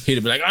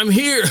 He'd be like, I'm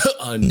here,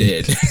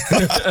 undead.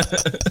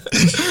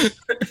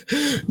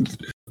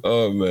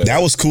 Oh man,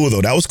 that was cool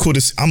though. That was cool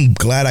to. I'm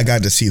glad I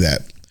got to see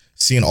that.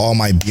 Seeing All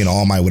Might being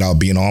All Might without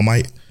being All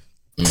Might,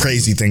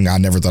 crazy thing I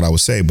never thought I would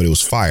say, but it was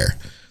fire.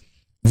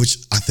 Which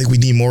I think we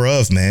need more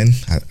of, man.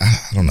 I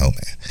don't know,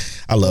 man.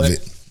 I love it.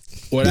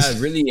 What I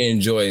really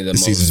enjoy the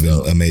most, season's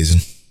been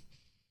amazing.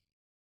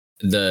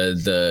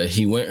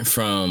 He went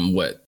from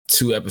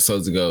 2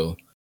 episodes ago,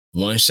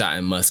 one shot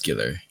and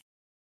muscular,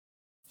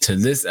 to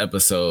this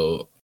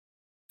episode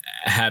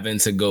having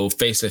to go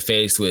face to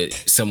face with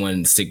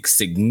someone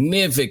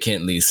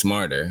significantly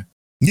smarter.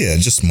 Yeah,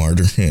 just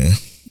smarter. Yeah.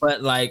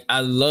 But like, I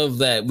love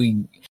that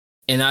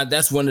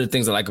that's one of the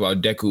things I like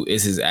about Deku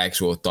is his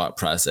actual thought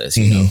process,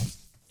 you know.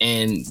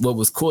 And what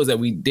was cool is that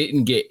we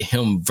didn't get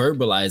him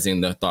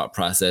verbalizing the thought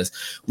process.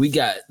 We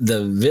got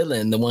the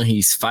villain, the one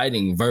he's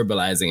fighting,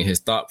 verbalizing his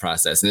thought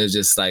process. And it's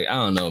just like, I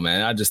don't know,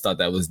 man. I just thought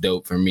that was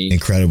dope for me.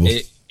 Incredible.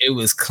 It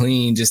was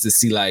clean just to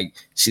see like,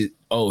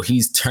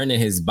 he's turning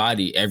his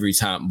body every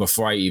time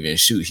before I even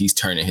shoot. He's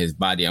turning his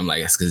body. I'm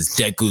like, that's because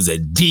Deku's a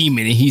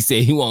demon and he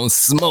said he won't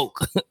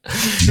smoke.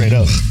 Straight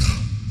up.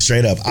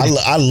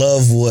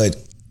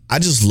 I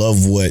just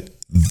love what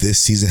this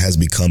season has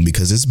become,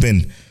 because it's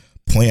been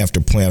point after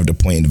point after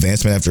point,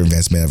 advancement after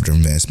advancement after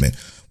advancement.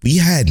 We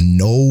had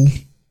no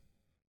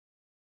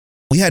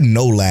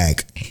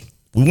lag.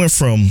 We went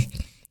from,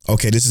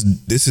 okay, this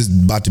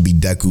is about to be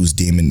Deku's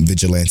demon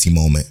vigilante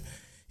moment.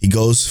 He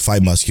goes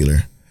fight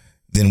Muscular.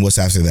 Then what's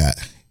after that?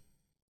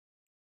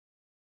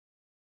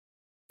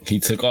 He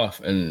took off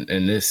and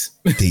this.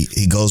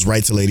 he goes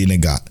right to Lady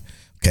Nagat.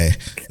 Okay,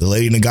 the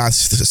Lady Nagat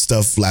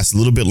stuff lasts a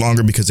little bit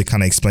longer because they're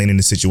kind of explaining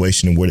the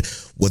situation and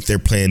what their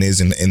plan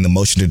is and the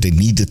motion that they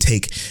need to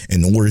take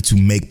in order to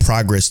make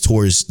progress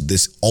towards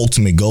this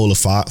ultimate goal of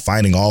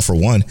finding All for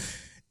One.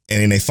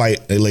 And then they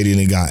fight the Lady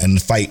Nagat, and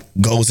the fight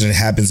goes and it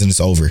happens and it's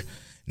over.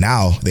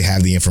 Now they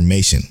have the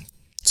information.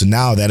 So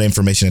now that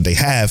information that they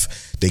have,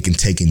 they can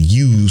take and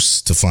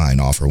use to find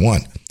All for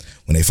One.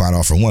 When they find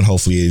All for One,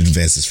 hopefully it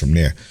advances from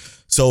there.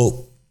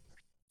 So,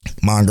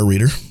 manga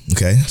reader,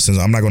 okay, since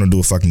I'm not going to do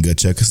a fucking gut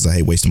check because I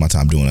hate wasting my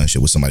time doing that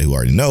shit with somebody who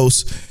already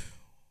knows,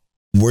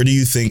 where do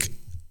you think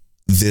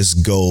this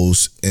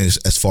goes as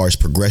far as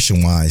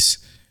progression wise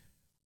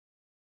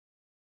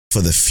for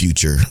the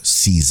future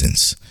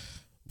seasons?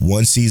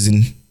 1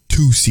 season,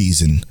 2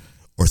 season,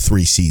 or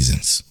 3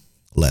 seasons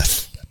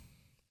left?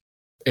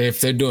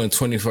 If they're doing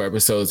 24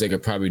 episodes, they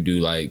could probably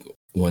do like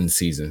 1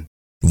 season.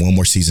 1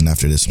 more season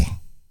after this one.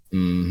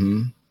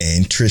 Mm-hmm.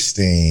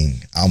 Interesting.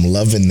 I'm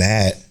loving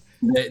that.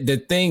 The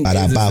thing is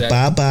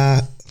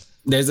that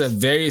there's a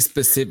very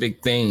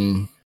specific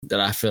thing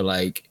that I feel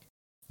like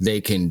they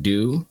can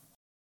do.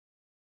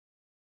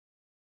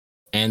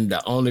 And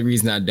the only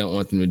reason I don't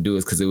want them to do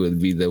is because it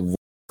would be the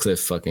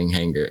cliff fucking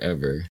hanger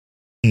ever.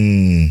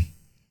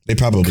 They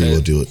probably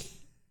will do it.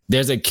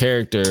 There's a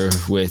character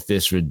with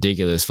this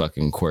ridiculous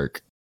fucking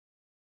quirk.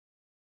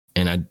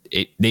 And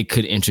they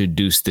could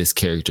introduce this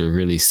character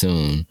really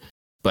soon.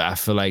 But I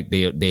feel like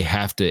they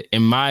have to,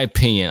 in my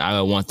opinion, I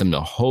want them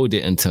to hold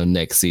it until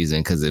next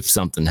season. Because if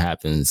something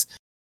happens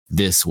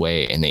this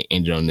way and they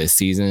end it on this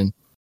season,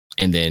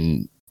 and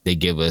then they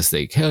give us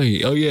like, hell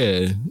yeah, oh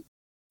yeah,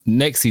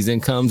 next season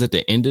comes at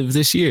the end of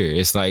this year.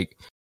 It's like,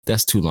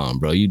 that's too long,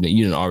 bro. You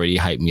didn't already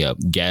hype me up,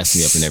 gas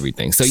me up and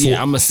everything. So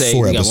yeah, I'm going to say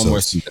we got 1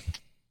 more season.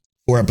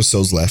 4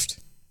 episodes left.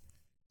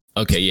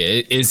 Okay,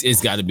 yeah,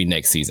 it's got to be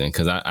next season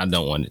because I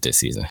don't want it this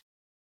season.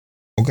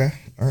 Okay,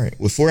 all right.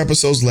 With 4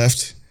 episodes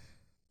left,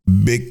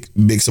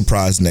 big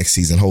surprise next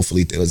season.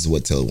 Hopefully, this is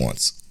what Taylor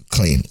wants.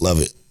 Clean,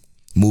 love it.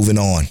 Moving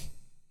on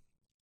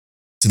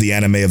to the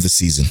anime of the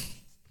season.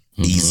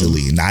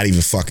 Easily, not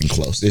even fucking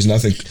close. There's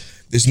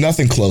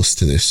nothing close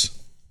to this.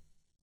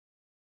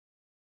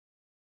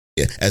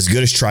 Yeah, as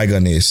good as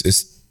Trigun is,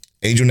 it's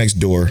Angel Next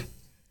Door.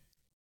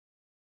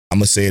 I'm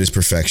gonna say it is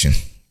perfection.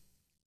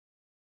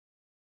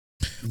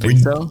 Think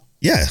so?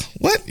 Yeah.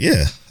 What?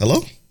 Yeah.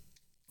 Hello?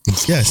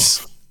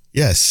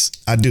 Yes,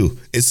 I do.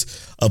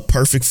 It's a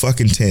perfect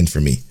fucking 10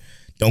 for me.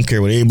 Don't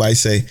care what anybody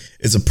say.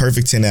 It's a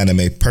perfect 10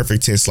 anime,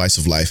 perfect 10 slice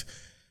of life.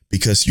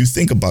 Because you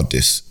think about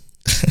this.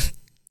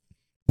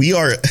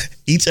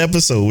 Each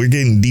episode, we're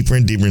getting deeper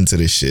and deeper into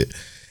this shit.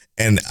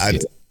 And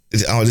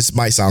this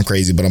might sound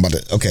crazy, but I'm about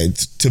to, okay,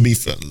 to be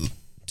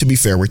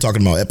fair, we're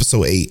talking about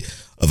episode 8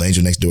 of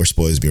Angel Next Door,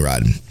 Spoils Be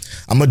Riding.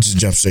 I'm going to just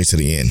jump straight to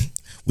the end.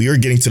 We are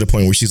getting to the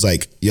point where she's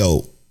like,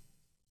 yo,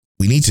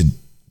 we need to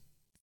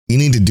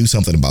do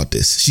something about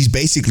this. She's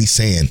basically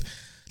saying,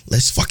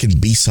 let's fucking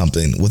be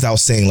something without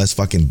saying, let's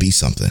fucking be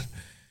something.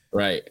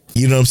 Right.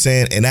 You know what I'm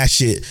saying? And that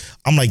shit,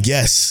 I'm like,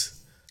 yes.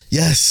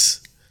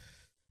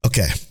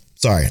 Okay.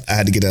 Sorry. I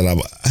had to get that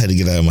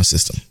out of my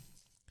system.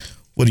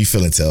 What are you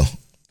feeling, Tel?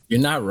 You're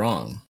not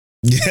wrong.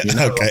 Yeah. Okay.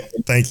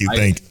 Wrong. Thank you.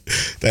 Thank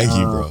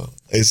you, bro.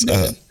 It's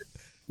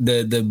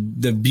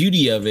the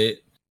beauty of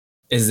it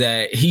is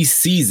that he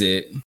sees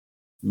it,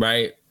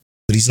 right?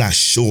 But he's not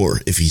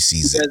sure if he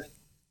sees it.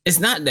 It's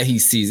not that he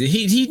sees it.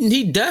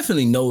 He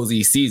definitely knows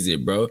he sees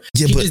it, bro.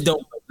 Yeah, he just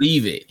don't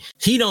believe it.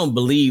 He don't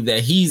believe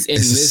that he's in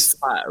this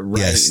spot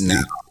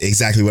now.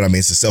 Exactly what I mean.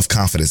 It's a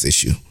self-confidence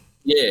issue.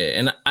 Yeah,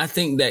 and I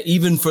think that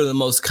even for the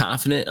most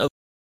confident of,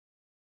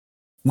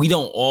 we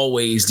don't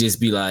always just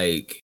be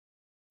like,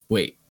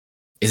 wait,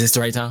 is this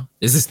the right time?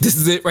 This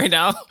is it right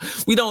now?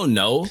 We don't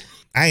know.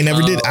 I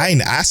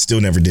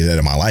still never did that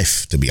in my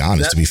life, to be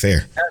honest, to be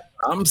fair.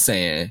 I'm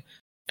saying,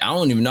 I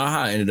don't even know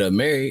how I ended up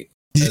married.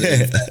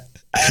 Yeah.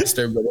 Asked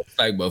her, but it's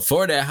like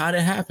before that, how did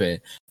it happen?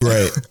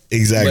 Right,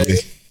 exactly.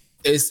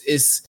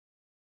 It's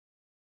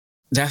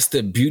that's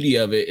the beauty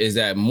of it, is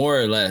that more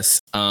or less,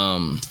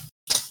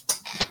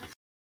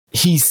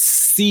 he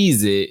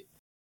sees it.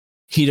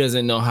 he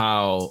doesn't know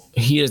how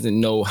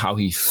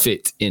he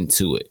fit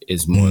into it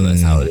is more or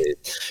less how it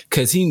is.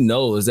 Cause he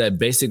knows that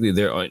basically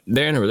they're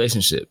in a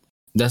relationship.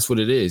 That's what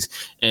it is.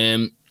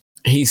 And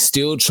he's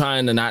still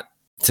trying to not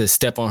to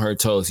step on her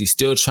toes. He's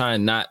still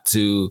trying not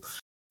to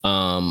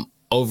overburden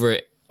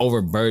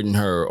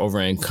her,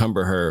 over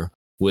encumber her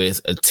with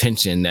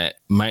attention that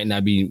might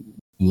not be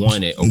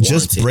wanted or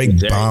just break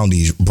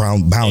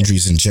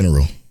boundaries in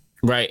general.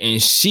 Right.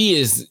 And she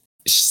is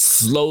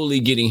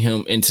slowly getting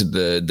him into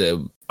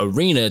the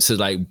arena to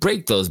like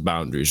break those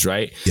boundaries,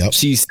 right? Yep.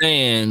 She's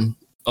saying,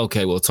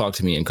 okay, well, talk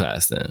to me in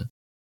class then.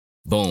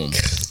 Boom.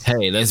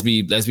 Hey, let's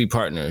be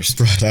partners.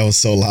 Bro, that was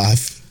so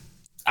live.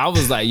 I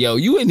was like, yo,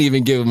 you wouldn't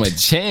even give him a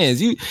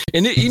chance. You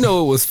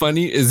know what was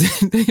funny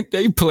is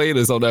they played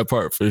us on that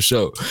part for the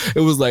show. It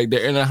was like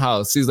they're in a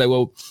house. He's like,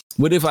 well,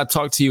 what if I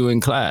talk to you in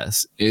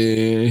class?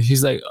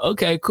 He's like,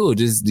 okay, cool.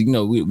 Just,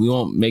 we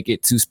won't make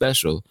it too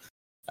special.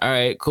 All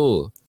right,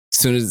 cool.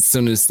 Soon as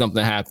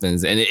something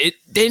happens, and it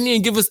didn't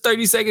even give us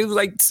 30 seconds,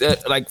 like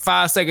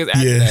 5 seconds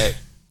after that.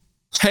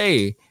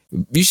 Hey,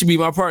 you should be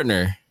my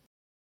partner.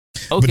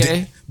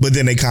 Okay, but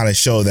then they kind of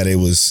show that it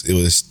was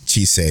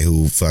Chise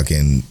who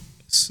fucking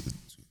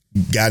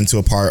got into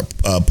a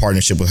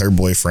partnership with her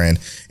boyfriend,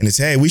 and it's,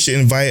 hey, we should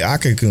invite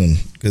Akakun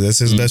because that's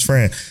his best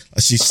friend.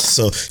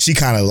 She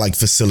kind of like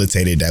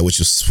facilitated that, which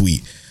was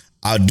sweet.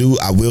 I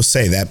will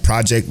say that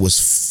project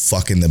was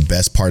fucking the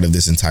best part of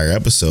this entire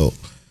episode.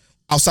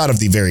 Outside of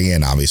the very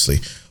end,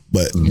 obviously,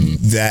 but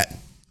that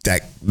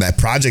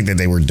project that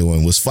they were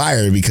doing was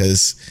fire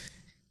because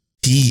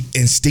he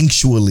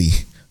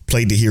instinctually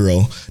played the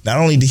hero. Not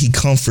only did he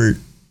comfort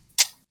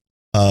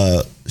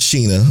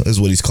Sheena, is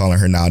what he's calling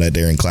her now that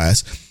they're in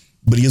class,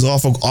 but he was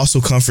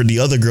also comfort the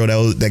other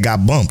girl that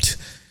got bumped.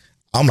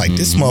 I'm like,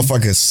 this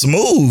motherfucker's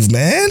smooth,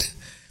 man.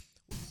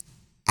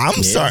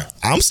 I'm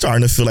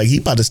starting to feel like he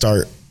about to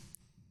start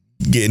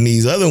getting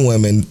these other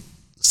women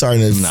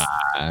starting to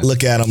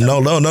look at him. No.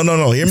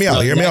 Hear me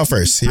out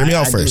first.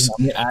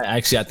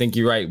 I think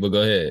you're right, but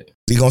go ahead.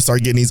 He gonna start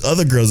getting these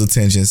other girls'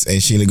 attentions,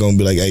 and Sheena gonna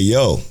be like, hey,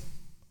 yo,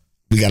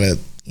 we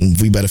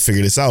better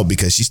figure this out,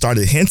 because she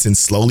started hinting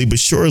slowly but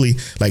surely,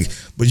 like,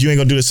 but you ain't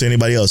gonna do this to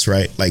anybody else,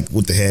 right? Like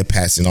with the head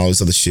pats and all this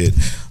other shit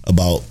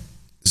about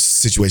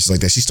situations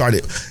like that. She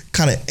started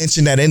kind of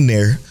inching that in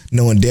there,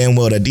 knowing damn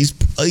well that these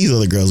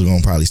other girls are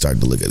gonna probably start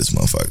to look at this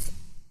motherfucker.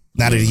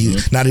 Now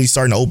that he's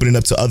starting to open it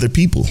up to other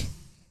people.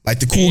 Like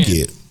the cool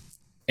kid.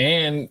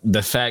 And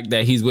the fact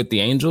that he's with the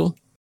angel,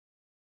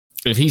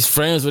 if he's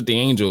friends with the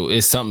angel,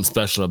 it's something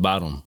special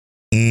about him.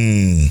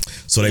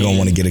 So they're going to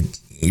want to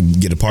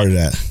get a part of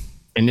that.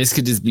 And this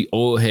could just be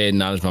old head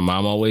knowledge. My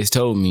mom always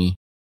told me.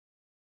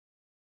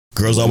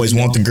 Girls always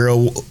want the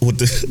girl what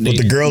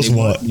the girls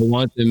want. They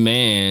want the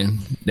man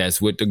that's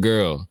with the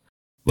girl,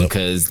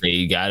 because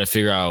they got to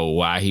figure out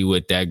why he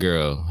with that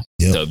girl.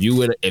 Yep. So if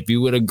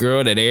you with a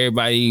girl that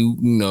everybody,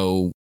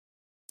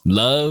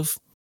 love,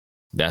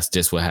 that's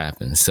just what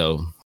happens.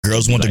 So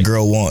girls want the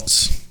girl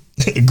wants.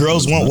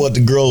 Girls want what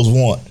the girls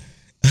want.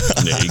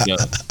 There you go.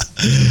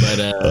 But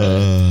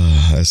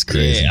that's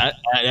crazy. Yeah,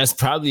 that's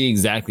probably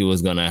exactly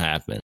what's gonna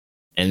happen,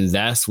 and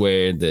that's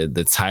where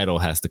the title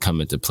has to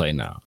come into play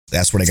now.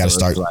 That's where they got to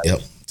start.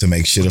 To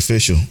make shit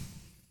official.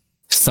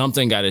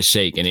 Something got to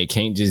shake, and it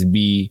can't just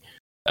be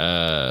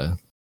head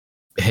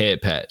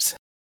pats.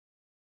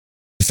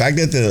 The fact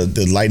that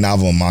the light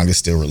novel and manga is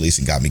still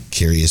releasing got me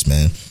curious,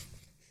 man.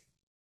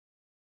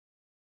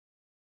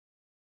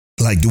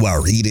 Like, do I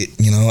read it,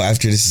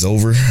 after this is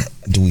over?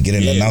 Do we get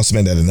an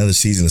announcement that another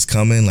season is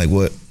coming? Like,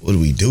 what do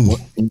we do?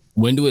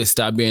 When do it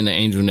stop being the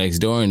angel next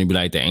door and it be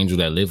like the angel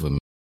that lived with me?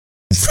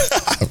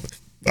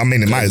 I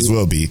mean, it might as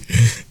well be.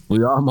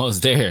 We're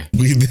almost there.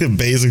 We've been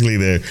basically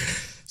there.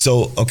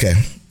 So, okay.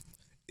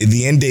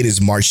 The end date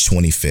is March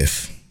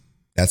 25th.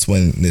 That's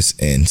when this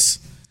ends.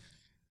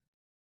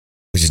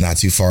 Which is not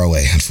too far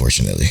away,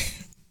 unfortunately.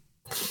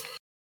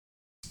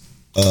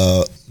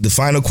 The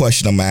final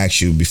question I'm going to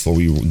ask you before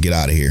we get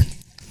out of here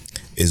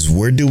is,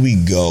 where do we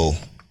go?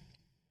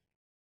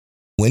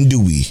 When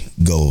do we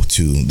go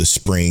to the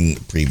spring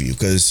preview?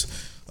 Because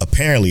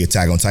apparently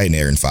Attack on Titan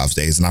aired in 5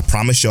 days. And I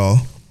promise y'all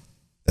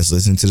that's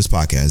listening to this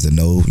podcast that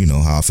know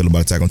how I feel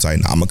about Attack on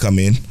Titan. I'm going to come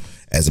in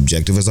as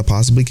objective as I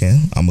possibly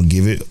can. I'm going to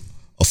give it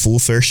a full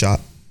fair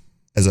shot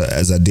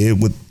as I did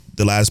with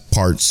the last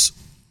parts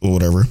or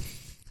whatever.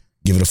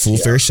 Give it a full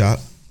fair shot.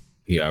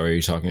 He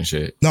already talking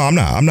shit. No, I'm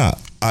not.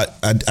 I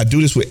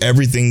do this with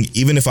everything.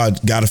 Even if I'm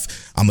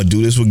gonna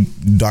do this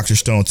with Dr.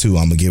 Stone too.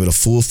 I'm gonna give it a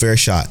full fair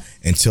shot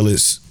until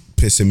it's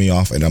pissing me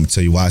off, and I'm gonna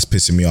tell you why it's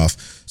pissing me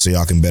off so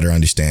y'all can better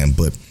understand.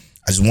 But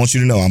I just want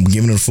you to know I'm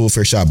giving it a full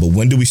fair shot. But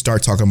when do we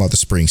start talking about the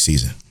spring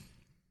season?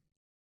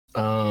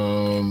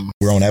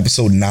 We're on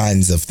episode 9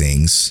 of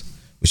things,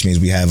 which means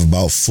we have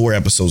about 4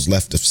 episodes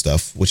left of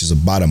stuff, which is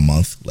about a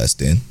month less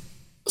than.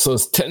 So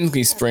it's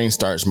technically spring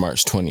starts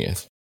March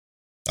 20th.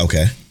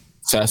 Okay.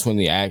 So that's when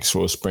the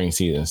actual spring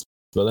season starts.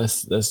 But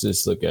let's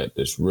just look at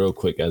this real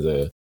quick as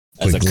a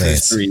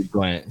cursory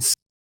glance.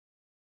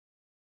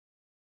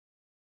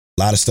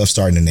 A lot of stuff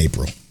starting in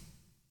April.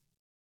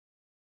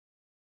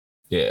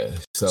 Yeah.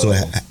 So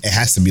it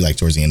has to be like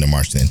towards the end of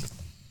March then,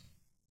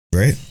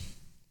 right?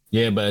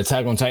 Yeah, but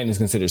Attack on Titan is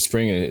considered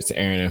spring and it's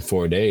airing in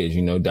 4 days.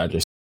 You know, Dr.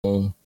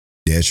 Stone.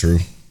 Yeah, true.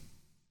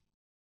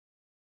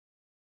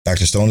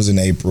 Dr. Stone is in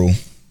April.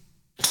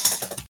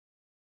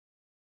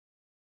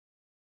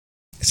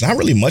 It's not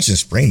really much in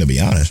spring, to be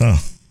honest, huh?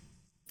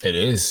 It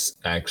is,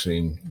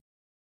 actually.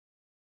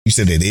 You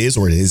said it is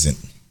or it isn't?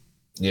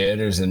 Yeah,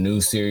 there's a new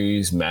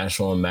series,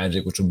 Mashal and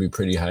Magic, which will be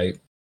pretty hype.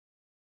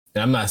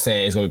 And I'm not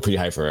saying it's going to be pretty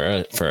hype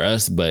for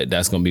us, but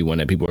that's going to be one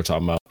that people are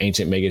talking about.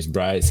 Ancient Magus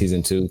Bride,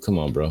 season 2. Come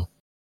on, bro.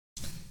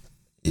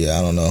 Yeah,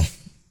 I don't know.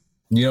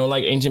 You don't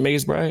like Ancient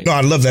Magus Bride? No, I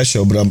love that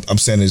show, but I'm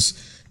saying is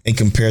in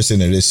comparison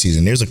to this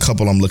season, there's a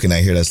couple I'm looking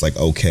at here that's like,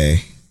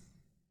 okay.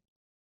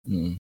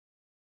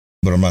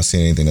 But I'm not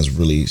seeing anything that's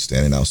really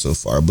standing out so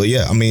far. But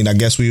yeah, I mean, I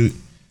guess we'll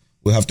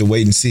have to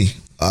wait and see.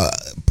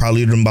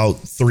 Probably in about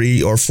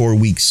 3 or 4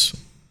 weeks.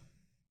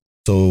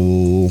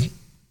 So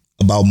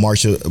about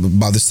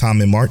this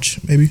time in March,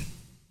 maybe.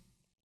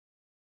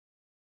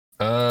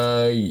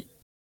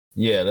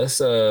 Yeah, let's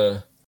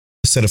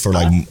set it for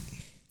like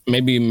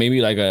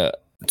maybe like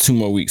 2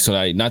 more weeks. So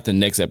like not the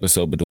next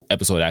episode, but the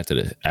episode after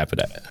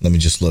that. Let me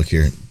just look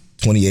here.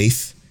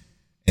 28th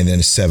and then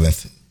the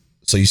 7th.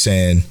 So you're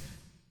saying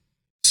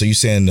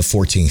the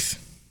 14th.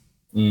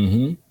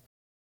 Mm-hmm.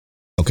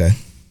 Okay.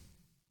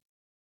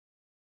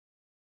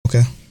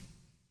 The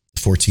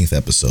 14th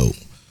episode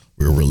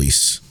we'll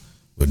release.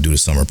 We'll do the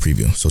summer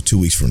preview. So 2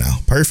 weeks from now.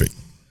 Perfect.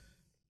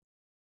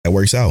 That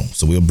works out.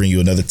 So we'll bring you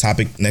another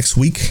topic next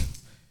week.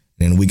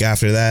 And the week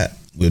after that,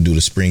 we'll do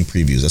the spring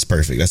previews. That's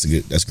perfect.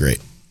 That's great.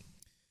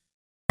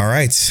 All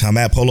right. I'm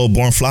at Polo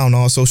Born Fly on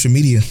all social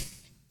media.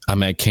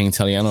 I'm at King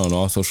Taliano on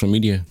all social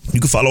media. You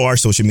can follow our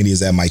social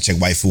medias at Mike Check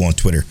Waifu on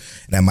Twitter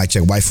and at Mike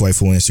Check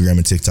Waifu on Instagram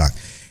and TikTok.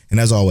 And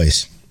as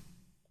always,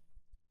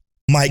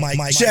 Mike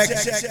Check.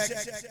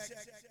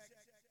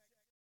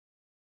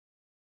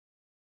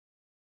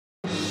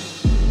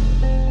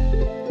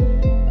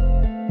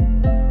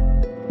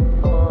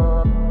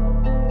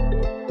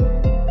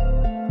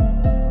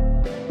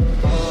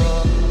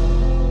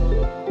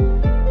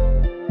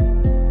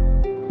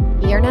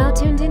 You're now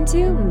tuned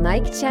into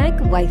Mike Check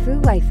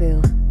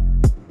Waifu.